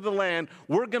go into the land,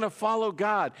 we're going to follow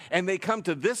God. And they come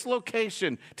to this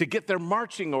location to get their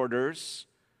marching orders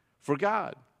for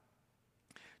God.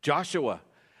 Joshua,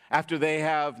 after they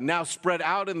have now spread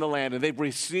out in the land and they've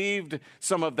received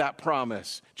some of that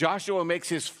promise, Joshua makes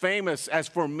his famous, as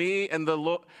for me and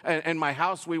my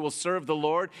house we will serve the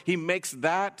Lord. He makes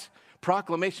that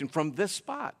proclamation from this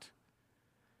spot.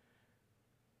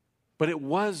 But it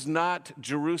was not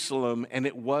Jerusalem, and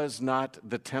it was not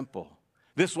the temple.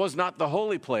 This was not the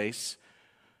holy place.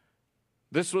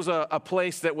 This was a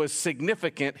place that was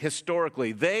significant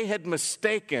historically. They had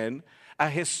mistaken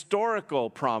a historical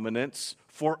prominence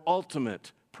for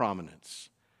ultimate prominence.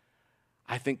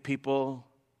 I think people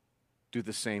do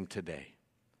the same today.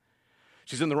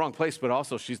 She's in the wrong place, but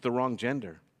also she's the wrong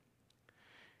gender.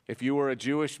 If you were a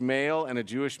Jewish male and a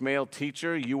Jewish male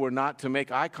teacher, you were not to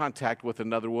make eye contact with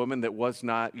another woman that was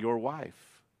not your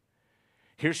wife.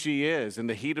 Here she is in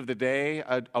the heat of the day,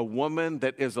 a woman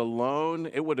that is alone.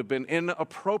 It would have been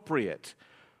inappropriate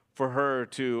for her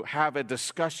to have a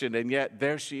discussion, and yet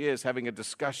there she is having a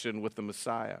discussion with the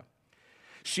Messiah.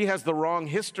 She has the wrong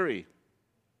history.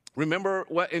 Remember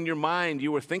what in your mind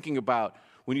you were thinking about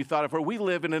when you thought of her. We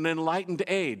live in an enlightened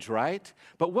age, right?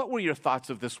 But what were your thoughts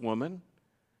of this woman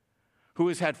who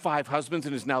has had 5 husbands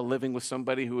and is now living with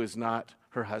somebody who is not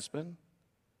her husband?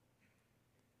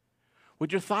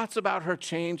 Would your thoughts about her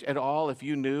change at all if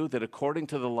you knew that according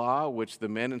to the law, which the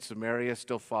men in Samaria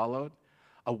still followed,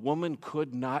 a woman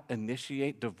could not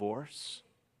initiate divorce?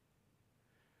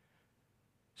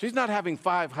 She's not having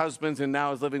 5 husbands and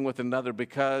now is living with another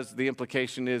because the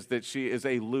implication is that she is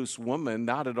a loose woman.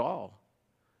 Not at all.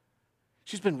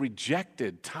 She's been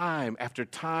rejected time after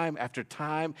time after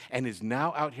time and is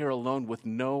now out here alone with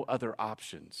no other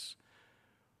options.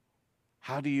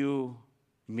 How do you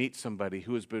meet somebody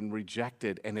who has been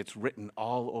rejected and it's written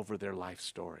all over their life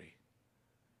story?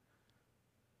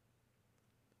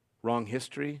 Wrong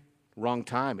history, wrong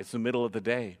time. It's the middle of the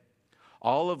day.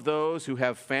 All of those who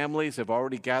have families have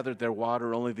already gathered their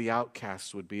water. Only the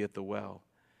outcasts would be at the well.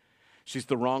 She's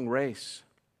the wrong race.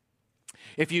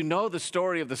 If you know the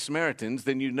story of the Samaritans,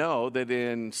 then you know that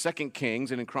in 2 Kings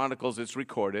and in Chronicles it's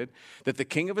recorded that the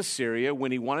king of Assyria,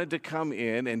 when he wanted to come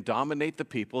in and dominate the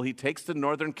people, he takes the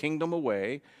northern kingdom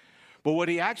away. But what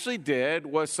he actually did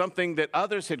was something that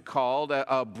others had called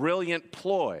a brilliant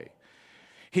ploy.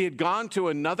 He had gone to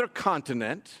another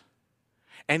continent,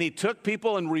 and he took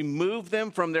people and removed them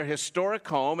from their historic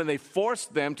home, and they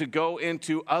forced them to go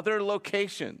into other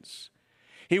locations.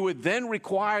 He would then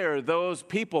require those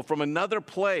people from another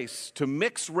place to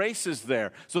mix races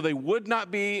there so they would not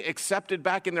be accepted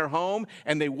back in their home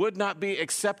and they would not be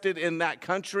accepted in that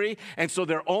country, and so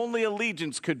their only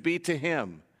allegiance could be to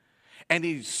him. And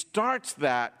he starts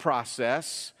that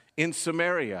process in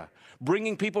Samaria,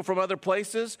 bringing people from other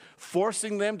places,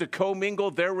 forcing them to commingle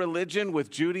their religion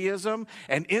with Judaism.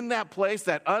 And in that place,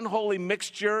 that unholy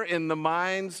mixture in the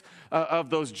minds of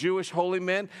those Jewish holy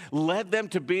men led them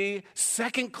to be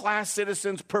second-class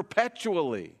citizens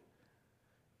perpetually.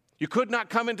 You could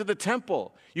not come into the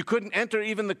temple. You couldn't enter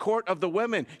even the court of the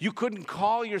women. You couldn't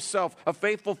call yourself a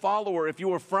faithful follower if you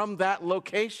were from that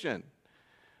location.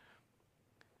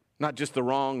 Not just the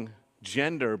wrong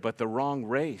gender, but the wrong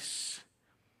race.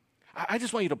 I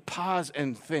just want you to pause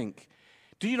and think.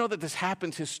 Do you know that this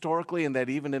happens historically and that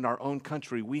even in our own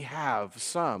country we have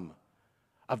some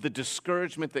of the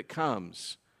discouragement that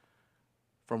comes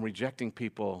from rejecting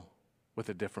people with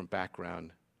a different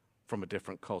background, from a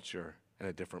different culture and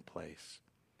a different place.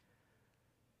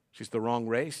 She's the wrong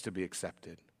race to be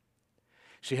accepted.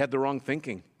 She had the wrong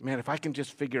thinking. Man, if I can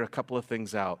just figure a couple of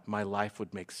things out, my life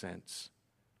would make sense.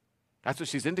 That's what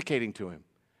she's indicating to him.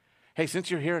 Hey,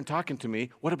 since you're here and talking to me,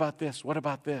 what about this? What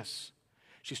about this?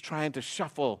 She's trying to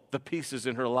shuffle the pieces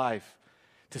in her life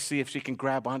to see if she can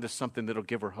grab onto something that'll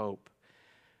give her hope.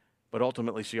 But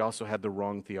ultimately, she also had the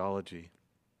wrong theology.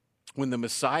 When the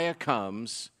Messiah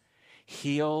comes,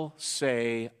 he'll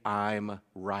say, I'm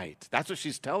right. That's what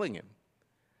she's telling him.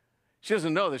 She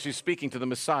doesn't know that she's speaking to the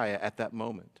Messiah at that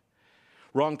moment.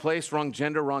 Wrong place, wrong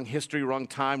gender, wrong history, wrong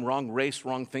time, wrong race,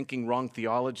 wrong thinking, wrong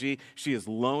theology. She is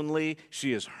lonely.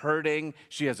 She is hurting.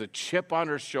 She has a chip on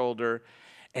her shoulder.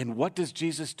 And what does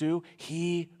Jesus do?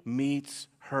 He meets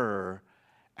her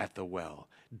at the well.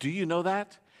 Do you know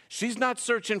that? She's not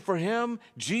searching for him.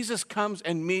 Jesus comes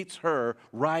and meets her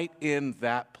right in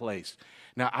that place.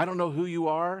 Now, I don't know who you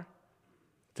are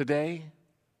today,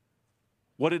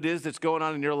 what it is that's going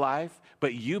on in your life,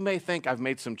 but you may think I've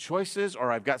made some choices,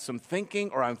 or I've got some thinking,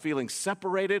 or I'm feeling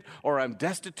separated, or I'm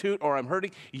destitute, or I'm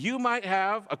hurting. You might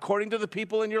have, according to the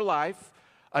people in your life,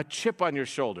 a chip on your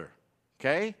shoulder,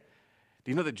 okay?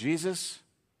 Do you know that Jesus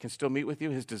can still meet with you?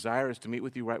 His desire is to meet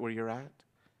with you right where you're at.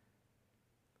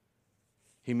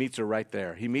 He meets her right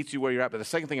there. He meets you where you're at. But the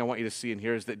second thing I want you to see in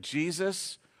here is that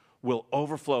Jesus will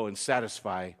overflow and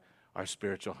satisfy our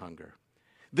spiritual hunger.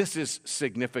 This is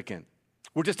significant.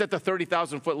 We're just at the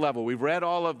 30,000-foot level. We've read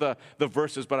all of the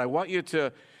verses, but I want you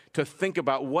to think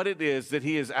about what it is that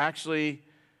he is actually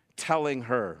telling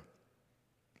her.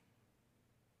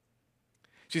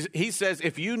 He says,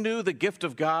 if you knew the gift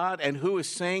of God and who is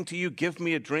saying to you, give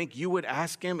me a drink, you would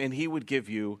ask him and he would give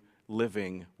you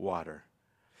living water.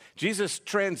 Jesus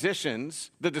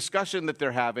transitions the discussion that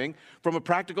they're having from a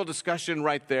practical discussion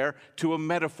right there to a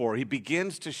metaphor. He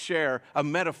begins to share a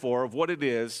metaphor of what it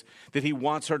is that he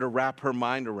wants her to wrap her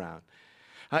mind around.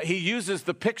 He uses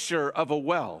the picture of a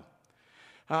well.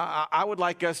 I would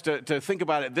like us to think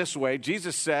about it this way.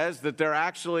 Jesus says that there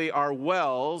actually are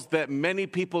wells that many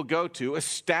people go to,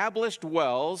 established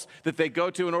wells that they go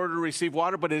to in order to receive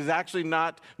water, but it is actually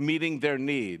not meeting their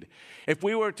need. If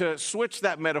we were to switch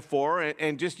that metaphor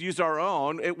and just use our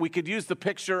own, we could use the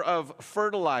picture of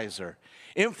fertilizer.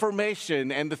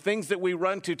 Information and the things that we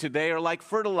run to today are like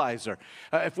fertilizer.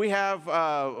 If we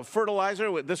have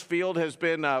fertilizer, this field has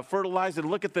been fertilized,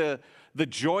 and look at the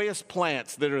joyous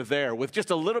plants that are there. With just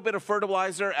a little bit of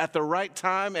fertilizer at the right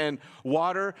time and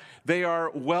water, they are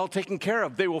well taken care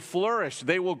of. They will flourish.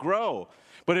 They will grow.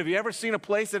 But have you ever seen a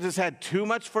place that has had too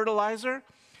much fertilizer?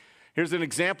 Here's an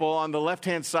example. On the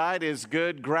left-hand side is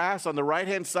good grass. On the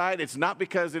right-hand side, it's not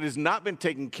because it has not been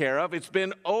taken care of. It's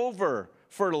been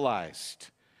over-fertilized.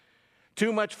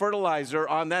 Too much fertilizer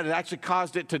on that, it actually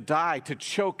caused it to die, to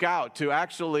choke out, to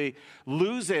actually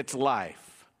lose its life.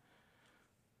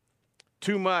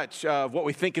 Too much of what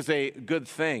we think is a good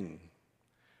thing.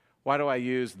 Why do I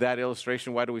use that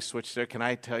illustration? Why do we switch there? Can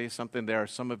I tell you something? There are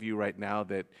some of you right now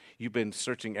that you've been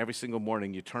searching every single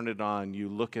morning. You turn it on, you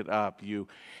look it up, you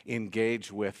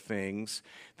engage with things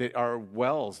that are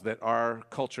wells that our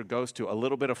culture goes to, a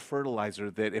little bit of fertilizer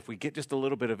that if we get just a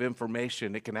little bit of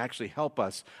information, it can actually help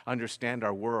us understand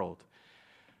our world.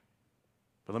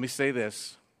 But let me say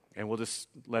this, and we'll just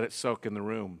let it soak in the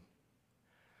room.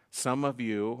 Some of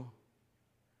you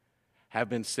have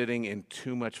been sitting in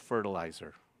too much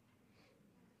fertilizer.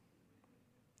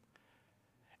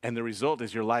 And the result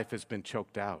is your life has been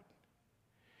choked out.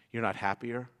 You're not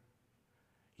happier.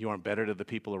 You aren't better to the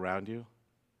people around you.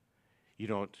 You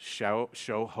don't show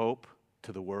hope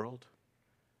to the world.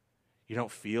 You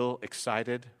don't feel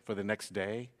excited for the next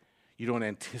day. You don't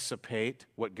anticipate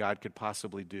what God could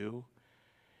possibly do.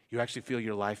 You actually feel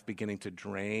your life beginning to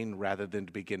drain rather than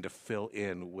to begin to fill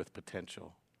in with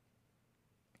potential.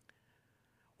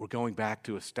 We're going back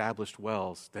to established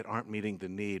wells that aren't meeting the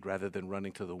need rather than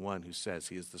running to the one who says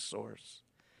he is the source.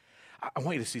 I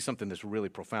want you to see something that's really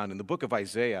profound. In the book of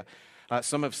Isaiah,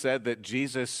 some have said that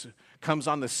Jesus comes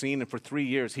on the scene and for 3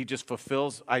 years he just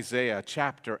fulfills Isaiah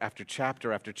chapter after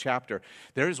chapter after chapter.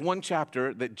 There is one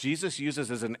chapter that Jesus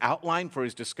uses as an outline for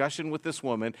his discussion with this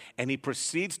woman, and he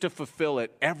proceeds to fulfill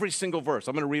it every single verse.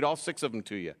 I'm going to read all 6 of them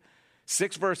to you.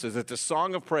 6 verses. It's a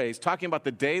song of praise talking about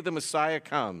the day the Messiah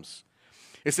comes.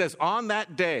 It says, on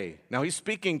that day, now he's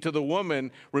speaking to the woman,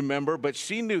 remember, but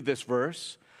she knew this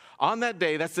verse. On that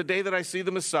day, that's the day that I see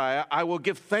the Messiah, I will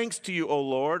give thanks to you, O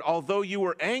Lord, although you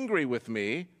were angry with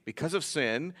me because of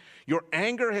sin, your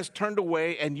anger has turned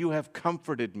away and you have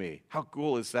comforted me. How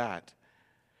cool is that?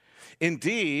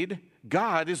 Indeed,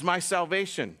 God is my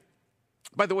salvation.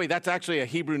 By the way, that's actually a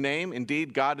Hebrew name.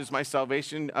 Indeed, God is my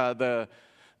salvation.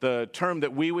 The term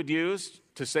that we would use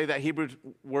to say that Hebrew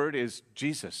word is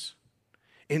Jesus.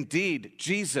 Indeed,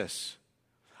 Jesus.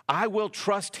 I will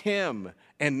trust him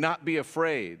and not be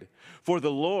afraid. For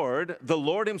the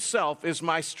Lord himself is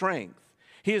my strength.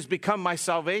 He has become my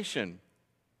salvation.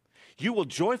 You will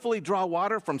joyfully draw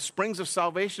water from springs of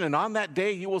salvation, and on that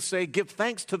day you will say, give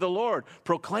thanks to the Lord,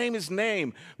 proclaim his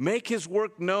name, make his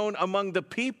work known among the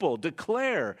people,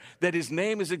 declare that his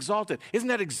name is exalted. Isn't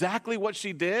that exactly what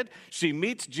she did? She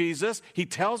meets Jesus. He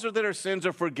tells her that her sins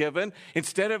are forgiven.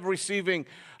 Instead of receiving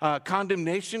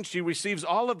condemnation, she receives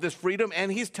all of this freedom,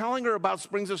 and he's telling her about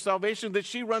springs of salvation that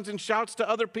she runs and shouts to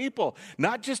other people,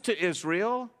 not just to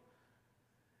Israel.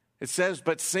 It says,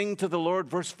 but sing to the Lord,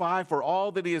 verse 5, for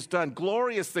all that he has done.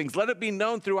 Glorious things, let it be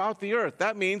known throughout the earth.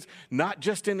 That means not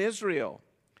just in Israel.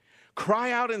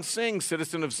 Cry out and sing,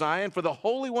 citizen of Zion, for the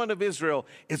Holy One of Israel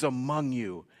is among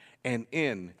you and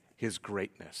in his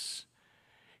greatness.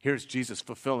 Here's Jesus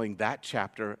fulfilling that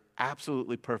chapter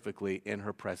absolutely perfectly in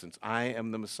her presence. I am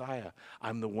the Messiah.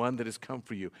 I'm the one that has come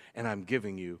for you, and I'm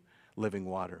giving you living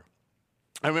water.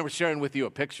 I remember sharing with you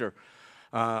a picture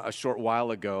a short while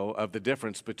ago of the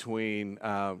difference between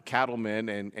cattlemen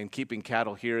and keeping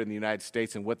cattle here in the United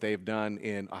States and what they've done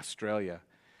in Australia.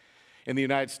 In the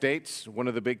United States, one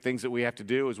of the big things that we have to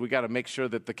do is we got to make sure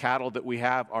that the cattle that we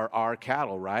have are our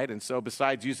cattle, right? And so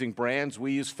besides using brands,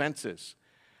 we use fences.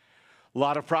 A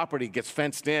lot of property gets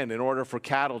fenced in order for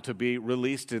cattle to be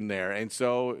released in there. And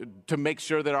so to make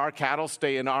sure that our cattle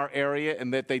stay in our area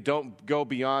and that they don't go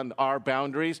beyond our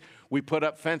boundaries, we put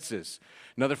up fences.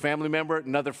 Another family member,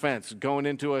 another fence. Going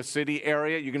into a city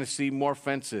area, you're going to see more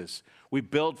fences. We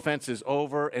build fences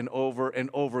over and over and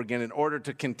over again in order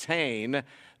to contain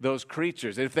those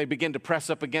creatures. And if they begin to press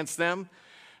up against them,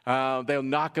 they'll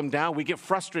knock them down. We get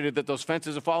frustrated that those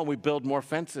fences are falling. We build more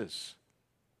fences.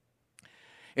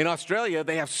 In Australia,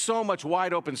 they have so much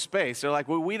wide open space. They're like,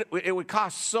 well, it would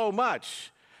cost so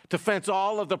much to fence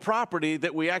all of the property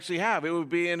that we actually have. It would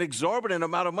be an exorbitant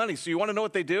amount of money. So you want to know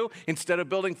what they do? Instead of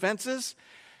building fences,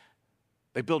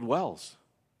 they build wells.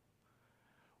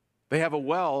 They have a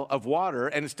well of water,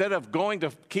 and instead of going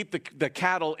to keep the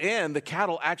cattle in, the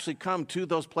cattle actually come to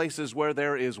those places where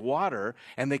there is water,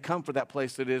 and they come for that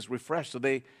place that is refreshed. So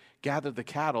they gather the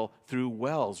cattle through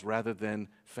wells rather than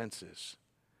fences.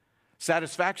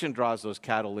 Satisfaction draws those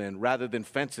cattle in rather than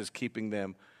fences keeping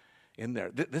them in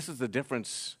there. This is the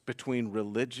difference between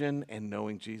religion and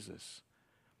knowing Jesus.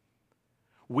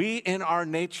 We, in our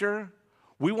nature,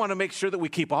 we want to make sure that we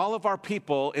keep all of our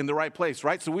people in the right place,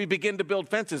 right? So we begin to build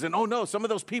fences, and oh no, some of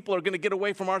those people are going to get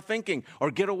away from our thinking, or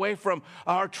get away from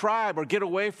our tribe, or get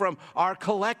away from our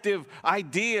collective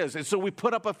ideas. And so we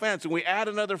put up a fence, and we add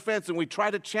another fence, and we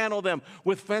try to channel them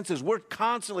with fences. We're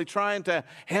constantly trying to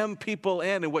hem people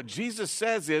in, and what Jesus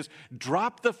says is,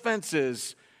 drop the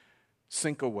fences,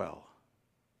 sink a well.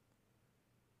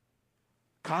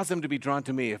 Cause them to be drawn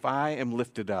to me. If I am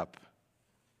lifted up,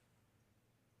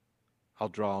 I'll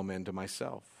draw them into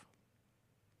myself.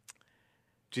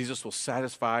 Jesus will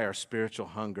satisfy our spiritual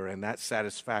hunger, and that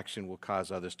satisfaction will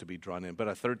cause others to be drawn in. But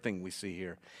a third thing we see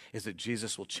here is that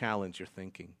Jesus will challenge your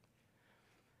thinking.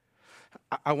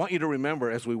 I want you to remember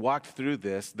as we walked through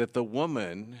this that the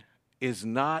woman is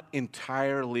not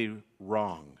entirely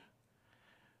wrong.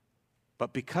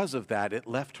 But because of that, it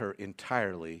left her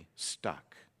entirely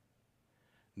stuck.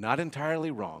 Not entirely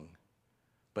wrong,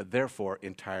 but therefore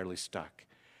entirely stuck.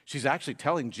 She's actually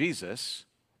telling Jesus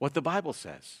what the Bible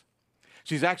says.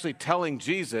 She's actually telling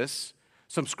Jesus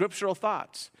some scriptural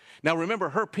thoughts. Now remember,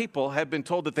 her people had been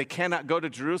told that they cannot go to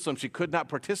Jerusalem. She could not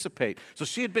participate. So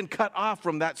she had been cut off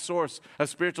from that source of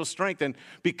spiritual strength. And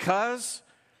because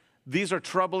these are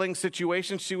troubling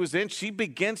situations she was in, she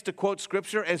begins to quote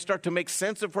scripture and start to make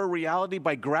sense of her reality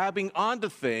by grabbing onto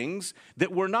things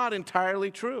that were not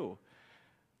entirely true.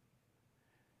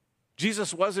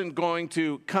 Jesus wasn't going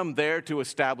to come there to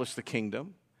establish the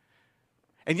kingdom.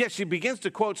 And yet she begins to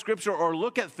quote scripture or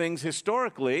look at things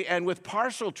historically, and with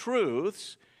partial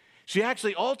truths, she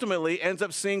actually ultimately ends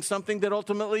up seeing something that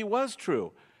ultimately was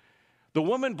true. The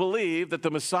woman believed that the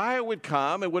Messiah would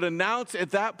come and would announce at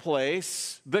that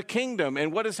place the kingdom.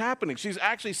 And what is happening? She's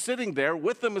actually sitting there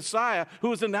with the Messiah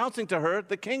who is announcing to her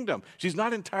the kingdom. She's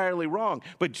not entirely wrong.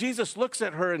 But Jesus looks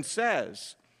at her and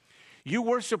says, "You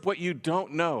worship what you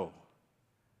don't know.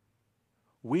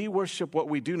 We worship what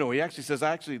we do know." He actually says,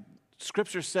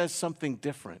 Scripture says something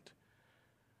different.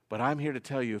 But I'm here to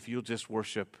tell you, if you'll just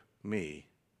worship me,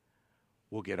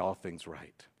 we'll get all things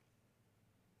right.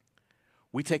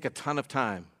 We take a ton of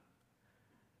time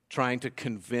trying to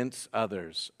convince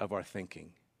others of our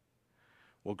thinking.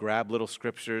 We'll grab little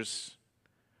scriptures.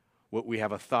 We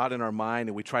have a thought in our mind,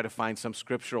 and we try to find some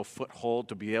scriptural foothold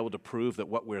to be able to prove that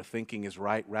what we're thinking is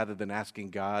right, rather than asking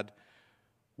God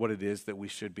what it is that we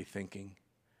should be thinking.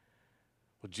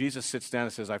 Well, Jesus sits down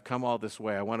and says, I've come all this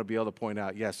way. I want to be able to point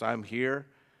out, yes, I'm here,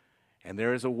 and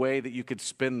there is a way that you could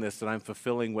spin this, that I'm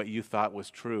fulfilling what you thought was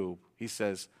true. He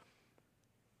says,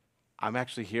 I'm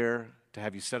actually here to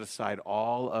have you set aside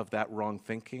all of that wrong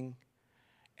thinking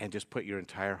and just put your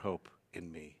entire hope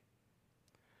in me.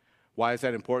 Why is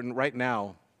that important? Right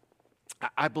now,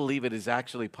 I believe it is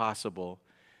actually possible,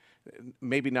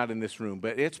 maybe not in this room,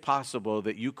 but it's possible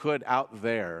that you could out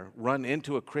there run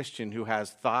into a Christian who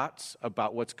has thoughts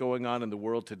about what's going on in the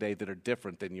world today that are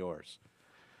different than yours.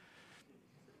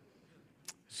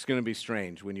 It's going to be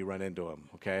strange when you run into them,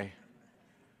 okay?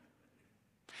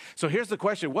 So here's the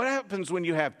question. What happens when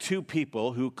you have two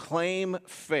people who claim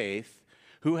faith,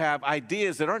 who have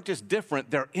ideas that aren't just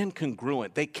different, they're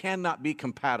incongruent. They cannot be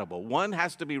compatible. One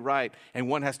has to be right and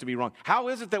one has to be wrong. How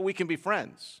is it that we can be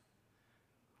friends?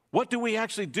 What do we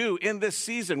actually do in this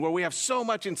season where we have so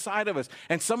much inside of us?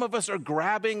 And some of us are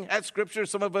grabbing at Scripture.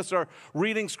 Some of us are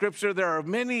reading Scripture. There are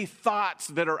many thoughts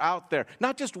that are out there.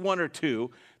 Not just one or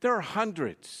two. There are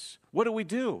hundreds. What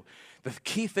do? The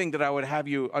key thing that I would have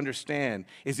you understand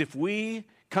is if we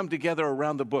come together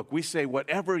around the book, we say,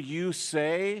 whatever you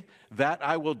say, that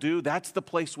I will do. That's the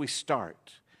place we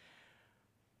start.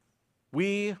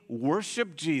 We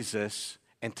worship Jesus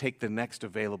and take the next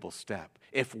available step.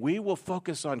 If we will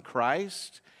focus on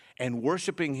Christ and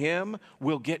worshiping Him,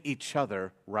 we'll get each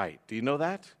other right. Do you know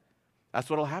that? That's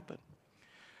what will happen.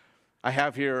 I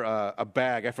have here a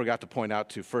bag. I forgot to point out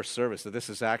to First Service that this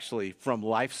is actually from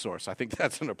Life Source. I think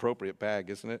that's an appropriate bag,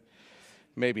 isn't it?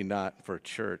 Maybe not for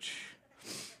church.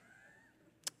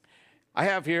 I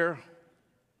have here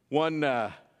one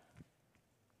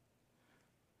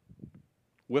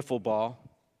wiffle ball.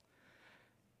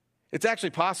 It's actually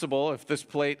possible, if this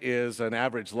plate is an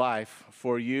average life,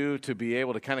 for you to be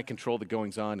able to kind of control the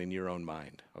goings-on in your own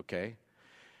mind, okay?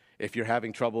 If you're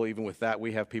having trouble even with that,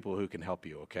 we have people who can help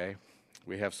you, okay?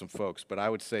 We have some folks. But I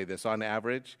would say this, on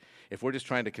average, if we're just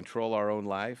trying to control our own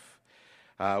life,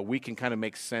 we can kind of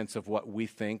make sense of what we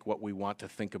think, what we want to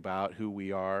think about, who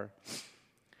we are.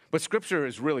 But Scripture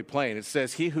is really plain. It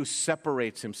says, he who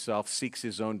separates himself seeks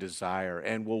his own desire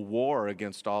and will war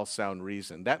against all sound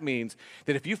reason. That means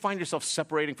that if you find yourself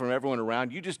separating from everyone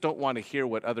around, you just don't want to hear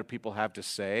what other people have to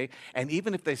say. And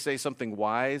even if they say something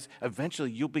wise,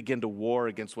 eventually you'll begin to war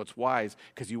against what's wise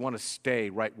because you want to stay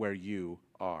right where you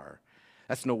are.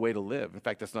 That's no way to live. In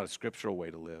fact, that's not a scriptural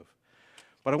way to live.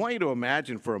 But I want you to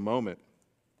imagine for a moment,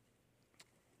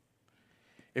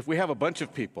 if we have a bunch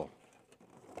of people,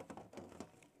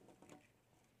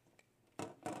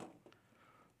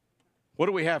 what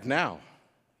do we have now?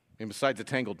 And besides a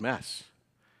tangled mess.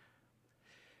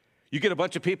 You get a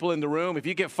bunch of people in the room. If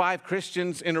you get 5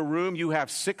 Christians in a room, you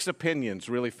have 6 opinions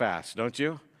really fast, don't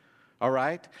you? All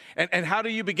right? And how do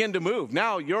you begin to move?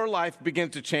 Now your life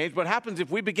begins to change. What happens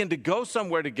if we begin to go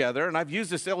somewhere together? And I've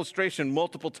used this illustration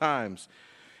multiple times.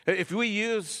 If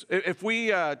we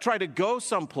try to go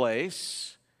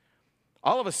someplace,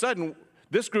 all of a sudden,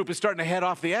 this group is starting to head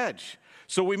off the edge.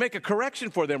 So we make a correction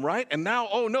for them, right? And now,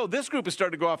 oh no, this group is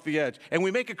starting to go off the edge. And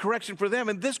we make a correction for them,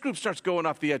 and this group starts going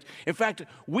off the edge. In fact,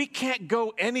 we can't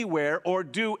go anywhere or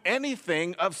do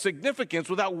anything of significance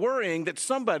without worrying that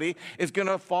somebody is going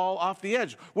to fall off the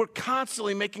edge. We're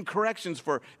constantly making corrections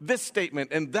for this statement,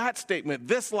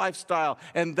 this lifestyle,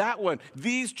 and that one,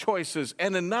 these choices,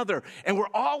 and another. And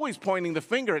we're always pointing the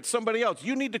finger at somebody else.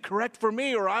 You need to correct for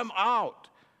me or I'm out.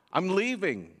 I'm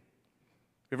leaving.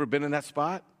 Ever been in that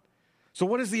spot? So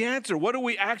what is the answer? What do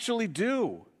we actually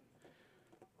do?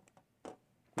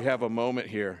 We have a moment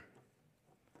here.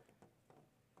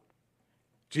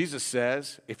 Jesus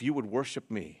says, if you would worship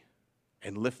me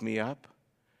and lift me up,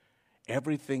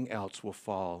 everything else will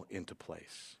fall into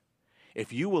place.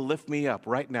 If you will lift me up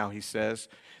right now, he says,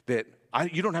 that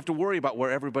you don't have to worry about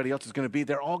where everybody else is going to be.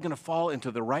 They're all going to fall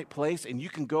into the right place, and you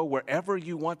can go wherever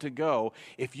you want to go.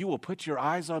 If you will put your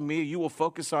eyes on me, you will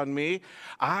focus on me,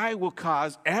 I will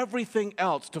cause everything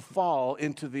else to fall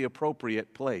into the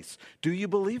appropriate place. Do you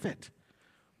believe it?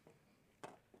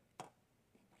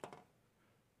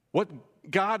 What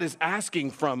God is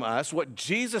asking from us, what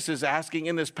Jesus is asking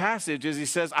in this passage is he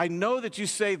says, I know that you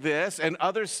say this and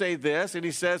others say this, and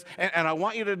he says, and I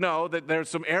want you to know that there's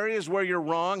some areas where you're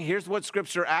wrong. Here's what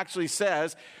Scripture actually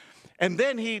says. And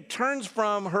then he turns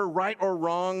from her right or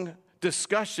wrong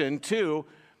discussion to,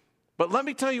 but let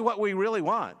me tell you what we really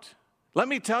want. Let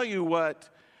me tell you what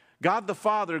God the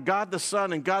Father, God the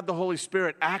Son, and God the Holy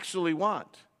Spirit actually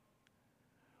want.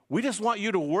 We just want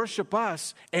you to worship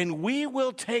us, and we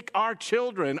will take our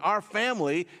children, our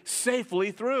family,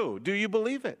 safely through. Do you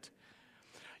believe it?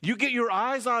 You get your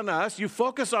eyes on us. You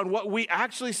focus on what we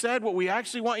actually said, what we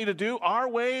actually want you to do. Our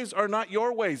ways are not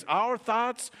your ways. Our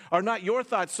thoughts are not your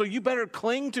thoughts. So you better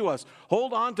cling to us.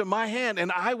 Hold on to my hand, and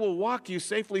I will walk you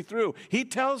safely through. He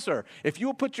tells her, if you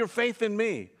will put your faith in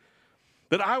me,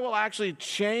 that I will actually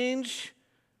change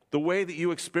the way that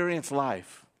you experience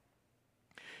life.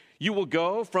 You will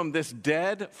go from this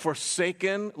dead,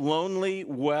 forsaken, lonely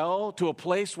well to a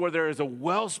place where there is a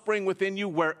wellspring within you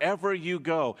wherever you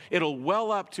go. It'll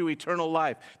well up to eternal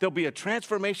life. There'll be a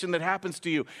transformation that happens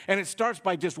to you. And it starts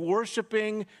by just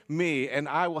worshiping me, and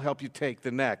I will help you take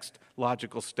the next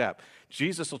logical step.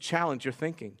 Jesus will challenge your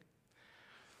thinking.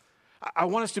 I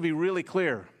want us to be really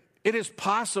clear. It is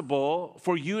possible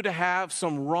for you to have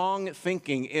some wrong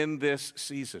thinking in this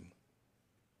season.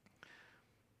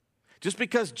 Just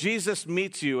because Jesus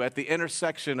meets you at the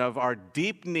intersection of our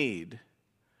deep need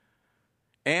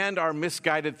and our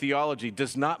misguided theology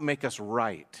does not make us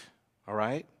right, all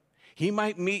right? He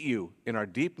might meet you in our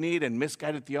deep need and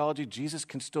misguided theology. Jesus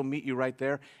can still meet you right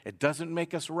there. It doesn't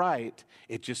make us right.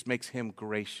 It just makes him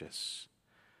gracious.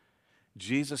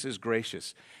 Jesus is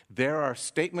gracious. There are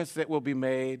statements that will be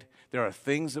made. There are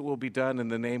things that will be done in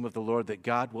the name of the Lord that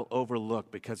God will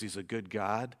overlook because he's a good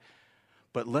God.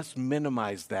 But let's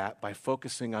minimize that by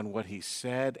focusing on what he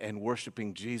said and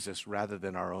worshiping Jesus rather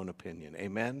than our own opinion.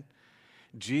 Amen?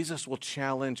 Jesus will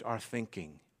challenge our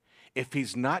thinking. If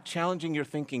he's not challenging your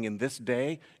thinking in this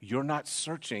day, you're not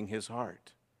searching his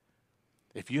heart.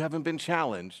 If you haven't been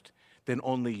challenged, then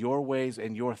only your ways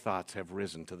and your thoughts have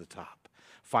risen to the top.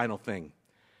 Final thing.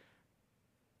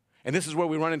 And this is where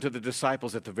we run into the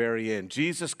disciples at the very end.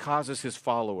 Jesus causes his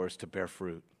followers to bear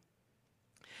fruit.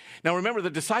 Now remember, the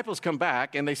disciples come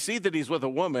back and they see that he's with a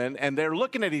woman and they're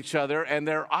looking at each other and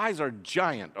their eyes are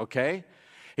giant, okay?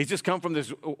 He's just come from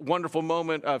this wonderful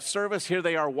moment of service. Here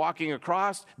they are walking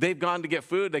across. They've gone to get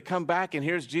food. They come back and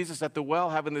here's Jesus at the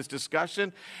well having this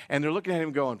discussion. And they're looking at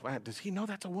him going, wow, does he know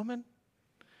that's a woman?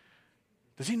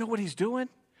 Does he know what he's doing?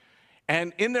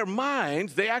 And in their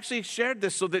minds, they actually shared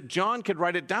this so that John could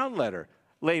write it down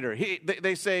later.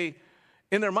 They say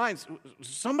in their minds,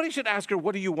 somebody should ask her,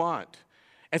 what do you want?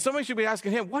 And somebody should be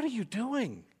asking him, what are you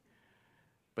doing?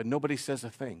 But nobody says a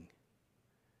thing.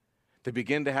 They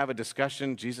begin to have a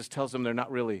discussion. Jesus tells them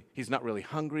he's not really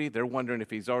hungry. They're wondering if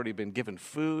he's already been given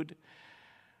food.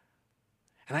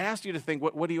 And I asked you to think,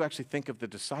 what do you actually think of the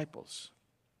disciples?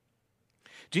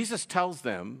 Jesus tells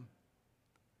them,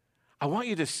 I want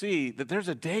you to see that there's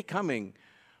a day coming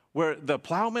where the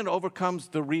plowman overcomes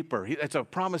the reaper. It's a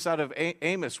promise out of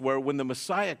Amos where when the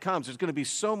Messiah comes, there's going to be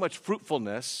so much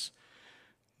fruitfulness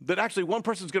that actually one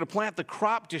person's going to plant the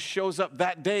crop, just shows up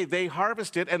that day. They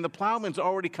harvest it, and the plowman's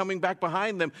already coming back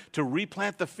behind them to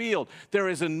replant the field. There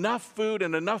is enough food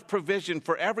and enough provision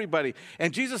for everybody.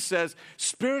 And Jesus says,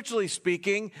 spiritually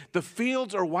speaking, the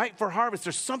fields are white for harvest.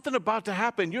 There's something about to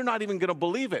happen. You're not even going to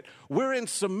believe it. We're in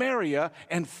Samaria,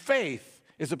 and faith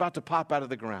is about to pop out of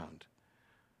the ground.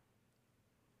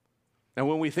 Now,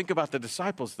 when we think about the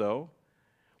disciples, though,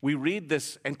 we read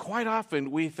this, and quite often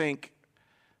we think,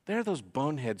 there those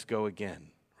boneheads go again,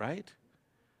 right?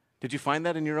 Did you find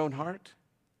that in your own heart?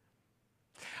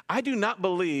 I do not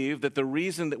believe that the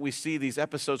reason that we see these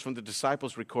episodes from the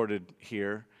disciples recorded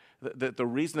here, that the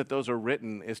reason that those are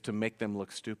written is to make them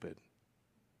look stupid.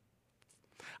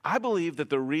 I believe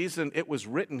that the reason it was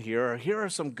written here are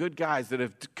some good guys that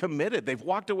have committed. They've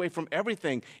walked away from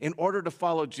everything in order to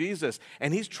follow Jesus,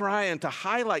 and he's trying to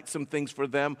highlight some things for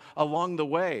them along the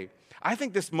way. I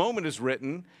think this moment is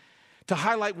written to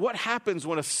highlight what happens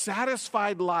when a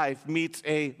satisfied life meets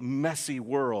a messy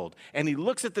world. And he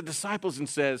looks at the disciples and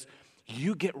says,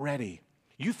 you get ready.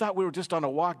 You thought we were just on a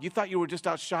walk. You thought you were just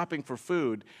out shopping for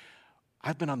food.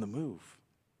 I've been on the move.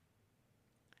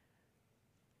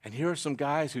 And here are some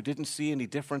guys who didn't see any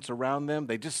difference around them.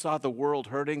 They just saw the world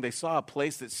hurting. They saw a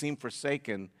place that seemed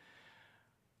forsaken.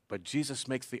 But Jesus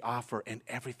makes the offer and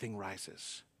everything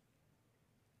rises.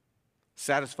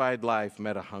 Satisfied life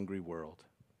met a hungry world.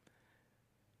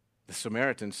 The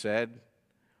Samaritan said,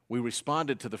 we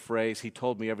responded to the phrase, he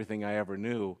told me everything I ever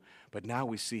knew, but now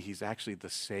we see he's actually the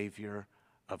Savior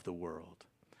of the world.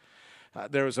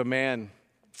 There was a man,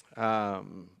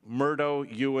 Murdo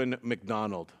Ewan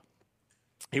MacDonald.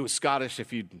 He was Scottish.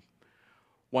 If you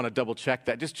want to double check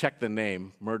that, just check the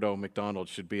name. Murdo MacDonald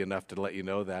should be enough to let you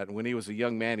know that. And when he was a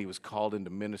young man, he was called into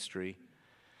ministry.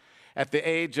 At the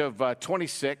age of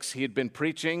 26, he had been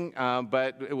preaching,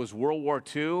 but it was World War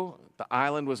II. The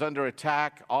island was under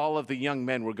attack. All of the young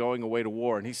men were going away to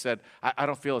war. And he said, I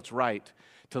don't feel it's right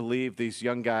to leave these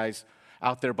young guys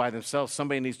out there by themselves.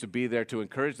 Somebody needs to be there to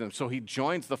encourage them. So he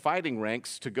joins the fighting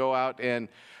ranks to go out and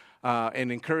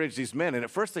encourage these men. And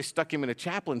at first they stuck him in a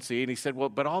chaplaincy, and he said, well,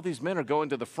 but all these men are going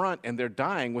to the front and they're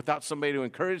dying without somebody to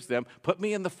encourage them. Put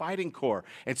me in the fighting corps.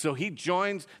 And so he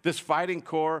joins this fighting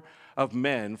corps of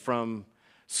men from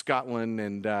Scotland,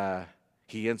 and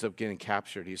he ends up getting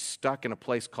captured. He's stuck in a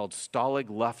place called Stalag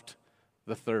Luft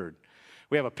III.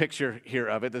 We have a picture here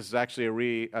of it. This is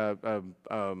actually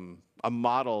a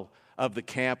model of the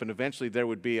camp, and eventually there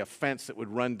would be a fence that would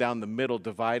run down the middle,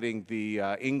 dividing the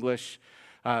English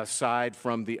side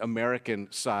from the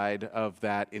American side of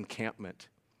that encampment.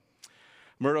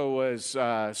 Murdo was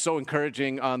so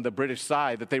encouraging on the British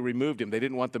side that they removed him. They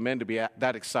didn't want the men to be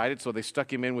that excited, so they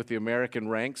stuck him in with the American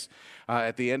ranks.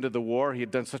 At the end of the war, he had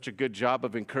done such a good job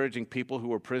of encouraging people who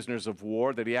were prisoners of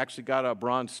war that he actually got a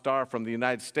Bronze Star from the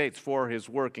United States for his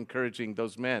work encouraging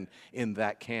those men in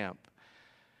that camp.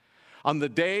 On the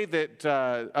day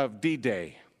of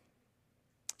D-Day,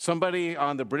 somebody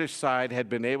on the British side had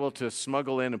been able to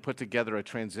smuggle in and put together a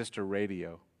transistor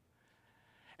radio.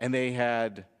 And they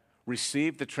had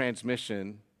received the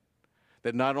transmission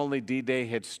that not only D-Day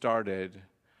had started,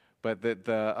 but that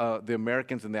the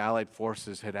Americans and the Allied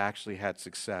forces had actually had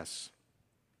success.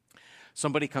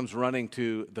 Somebody comes running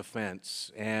to the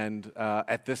fence, and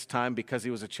at this time, because he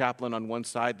was a chaplain on one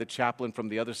side, the chaplain from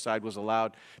the other side was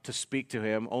allowed to speak to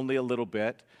him only a little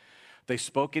bit. They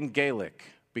spoke in Gaelic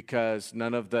because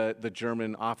none of the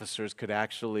German officers could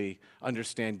actually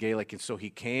understand Gaelic, and so he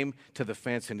came to the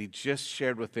fence and he just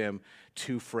shared with them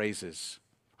 2 phrases,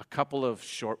 a couple of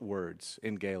short words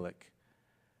in Gaelic.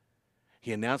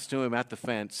 He announced to him at the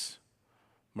fence,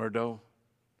 Murdo,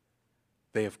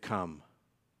 they have come.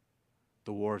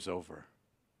 The war's over.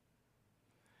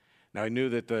 Now, I knew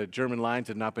that the German lines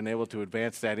had not been able to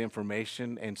advance that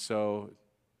information, and so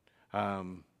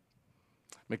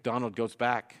MacDonald goes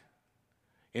back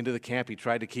into the camp. He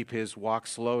tried to keep his walk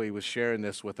slow. He was sharing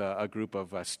this with a group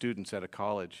of students at a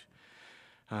college.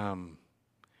 He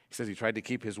says he tried to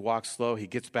keep his walk slow. He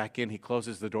gets back in. He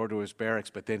closes the door to his barracks,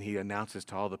 but then he announces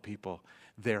to all the people,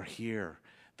 they're here.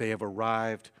 They have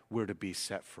arrived. We're to be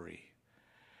set free.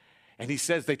 And he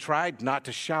says they tried not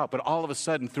to shout, but all of a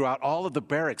sudden, throughout all of the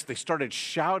barracks, they started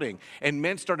shouting, and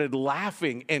men started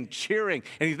laughing and cheering.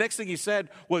 And the next thing he said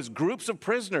was groups of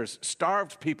prisoners,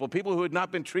 starved people, people who had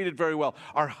not been treated very well,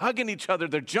 are hugging each other.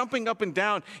 They're jumping up and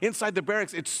down inside the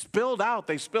barracks. It spilled out.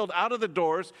 They spilled out of the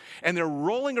doors, and they're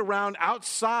rolling around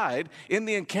outside in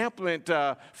the encampment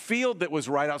field that was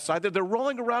right outside there. They're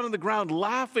rolling around on the ground,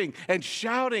 laughing and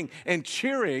shouting and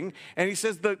cheering. And he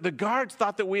says the guards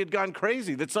thought that we had gone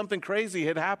crazy, that something crazy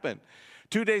had happened.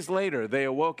 2 days later, they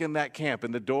awoke in that camp,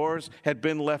 and the doors had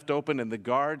been left open, and the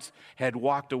guards had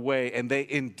walked away, and they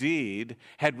indeed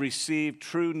had received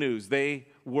true news. They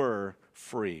were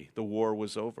free. The war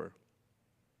was over.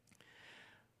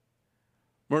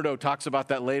 Murdo talks about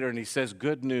that later, and he says,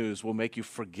 good news will make you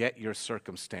forget your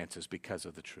circumstances because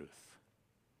of the truth.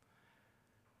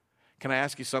 Can I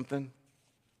ask you something?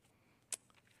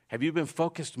 Have you been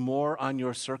focused more on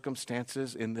your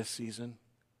circumstances in this season?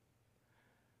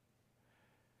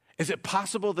 Is it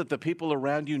possible that the people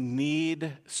around you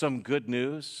need some good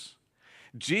news?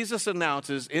 Jesus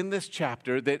announces in this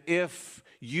chapter that if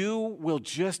you will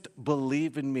just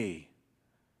believe in me,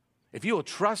 if you will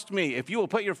trust me, if you will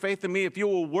put your faith in me, if you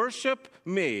will worship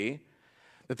me,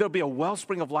 that there'll be a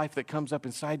wellspring of life that comes up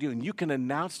inside you, and you can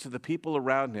announce to the people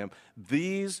around him,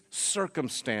 these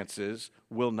circumstances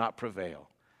will not prevail.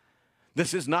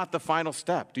 This is not the final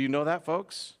step. Do you know that,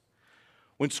 folks?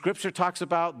 When Scripture talks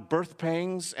about birth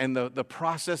pangs and the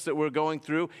process that we're going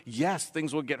through, yes,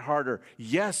 things will get harder.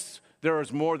 Yes, there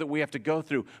is more that we have to go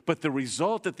through. But the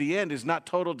result at the end is not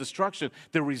total destruction.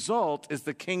 The result is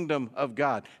the kingdom of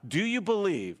God. Do you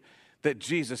believe that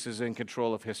Jesus is in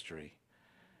control of history?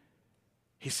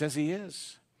 He says he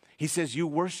is. He says, you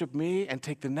worship me and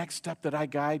take the next step that I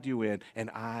guide you in,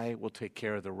 and I will take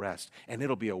care of the rest. And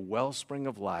it'll be a wellspring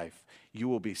of life. You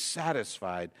will be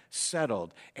satisfied,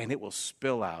 settled, and it will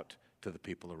spill out to the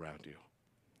people around you.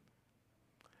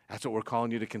 That's what we're calling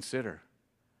you to consider.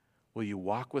 Will you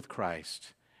walk with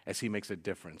Christ as he makes a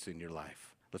difference in your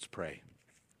life? Let's pray.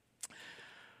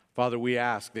 Father, we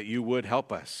ask that you would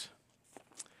help us.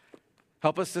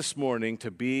 Help us this morning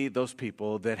to be those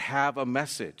people that have a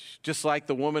message, just like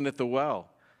the woman at the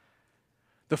well.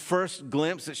 The first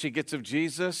glimpse that she gets of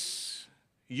Jesus,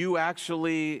 you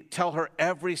actually tell her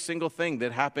every single thing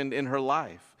that happened in her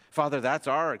life. Father, that's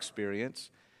our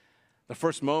experience. The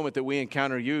first moment that we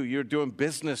encounter you, you're doing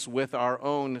business with our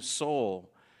own soul.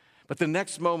 But the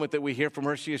next moment that we hear from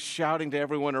her, she is shouting to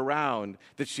everyone around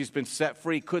that she's been set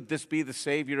free. Could this be the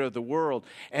Savior of the world?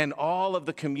 And all of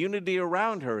the community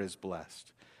around her is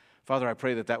blessed. Father, I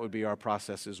pray that that would be our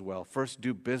process as well. First,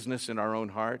 do business in our own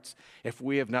hearts. If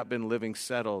we have not been living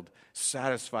settled,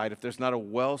 satisfied, if there's not a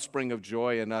wellspring of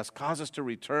joy in us, cause us to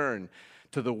return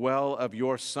to the well of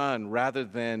your Son rather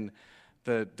than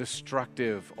the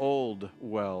destructive old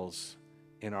wells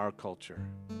in our culture.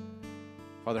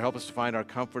 Father, help us to find our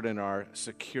comfort and our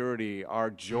security, our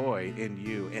joy in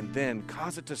you, and then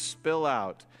cause it to spill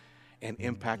out and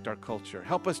impact our culture.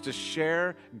 Help us to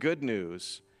share good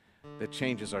news that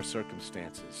changes our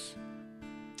circumstances.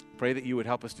 Pray that you would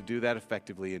help us to do that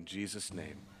effectively in Jesus'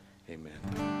 name.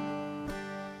 Amen.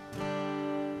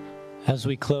 As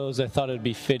we close, I thought it would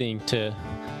be fitting to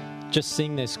just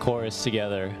sing this chorus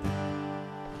together.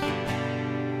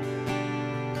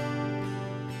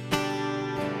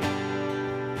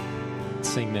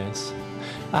 Sing this.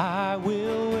 I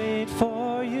will wait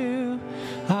for you.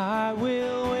 I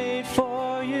will wait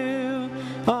for you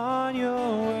on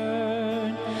your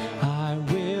word. I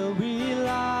will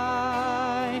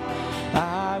rely.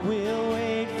 I will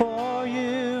wait for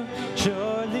you.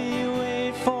 Surely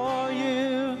wait for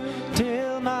you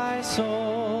till my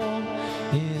soul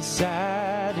is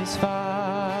satisfied.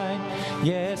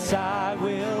 Yes, I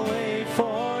will wait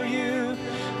for you.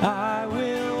 I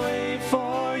will wait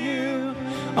for you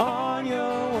on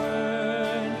your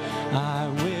word. I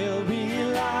will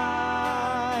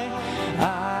rely.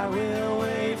 I will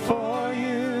wait for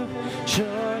you.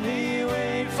 Surely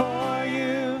wait for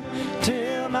you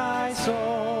till my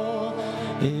soul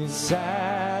is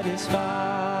satisfied.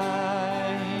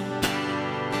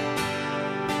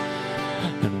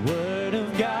 And word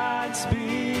of God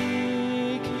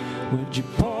speak. Would you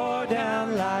pour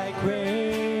down like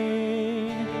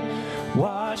rain,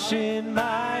 washing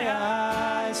my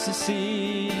eyes to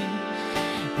see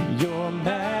your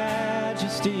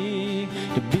majesty,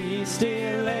 to be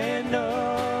still and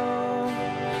know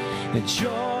that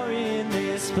you're in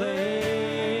this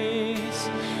place.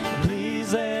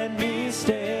 Please let me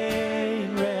stay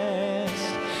and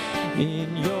rest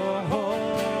in your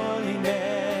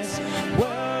holiness.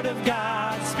 Word of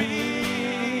God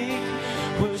speak.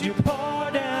 Would you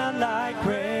pour down like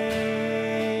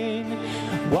rain,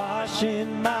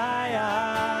 washing my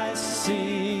eyes to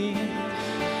see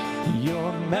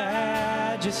your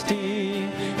majesty,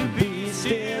 be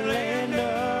still and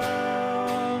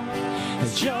know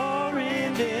that you're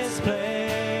in this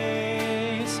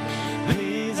place.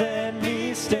 Please let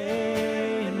me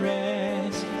stay and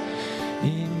rest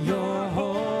in your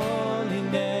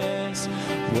holiness.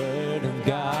 Word of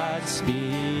God speak.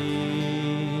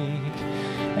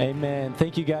 Amen.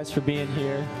 Thank you guys for being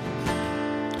here.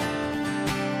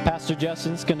 Pastor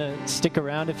Justin's going to stick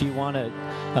around if you want to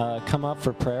come up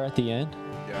for prayer at the end.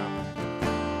 Yeah.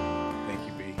 Thank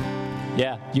you, B.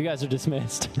 Yeah, you guys are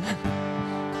dismissed.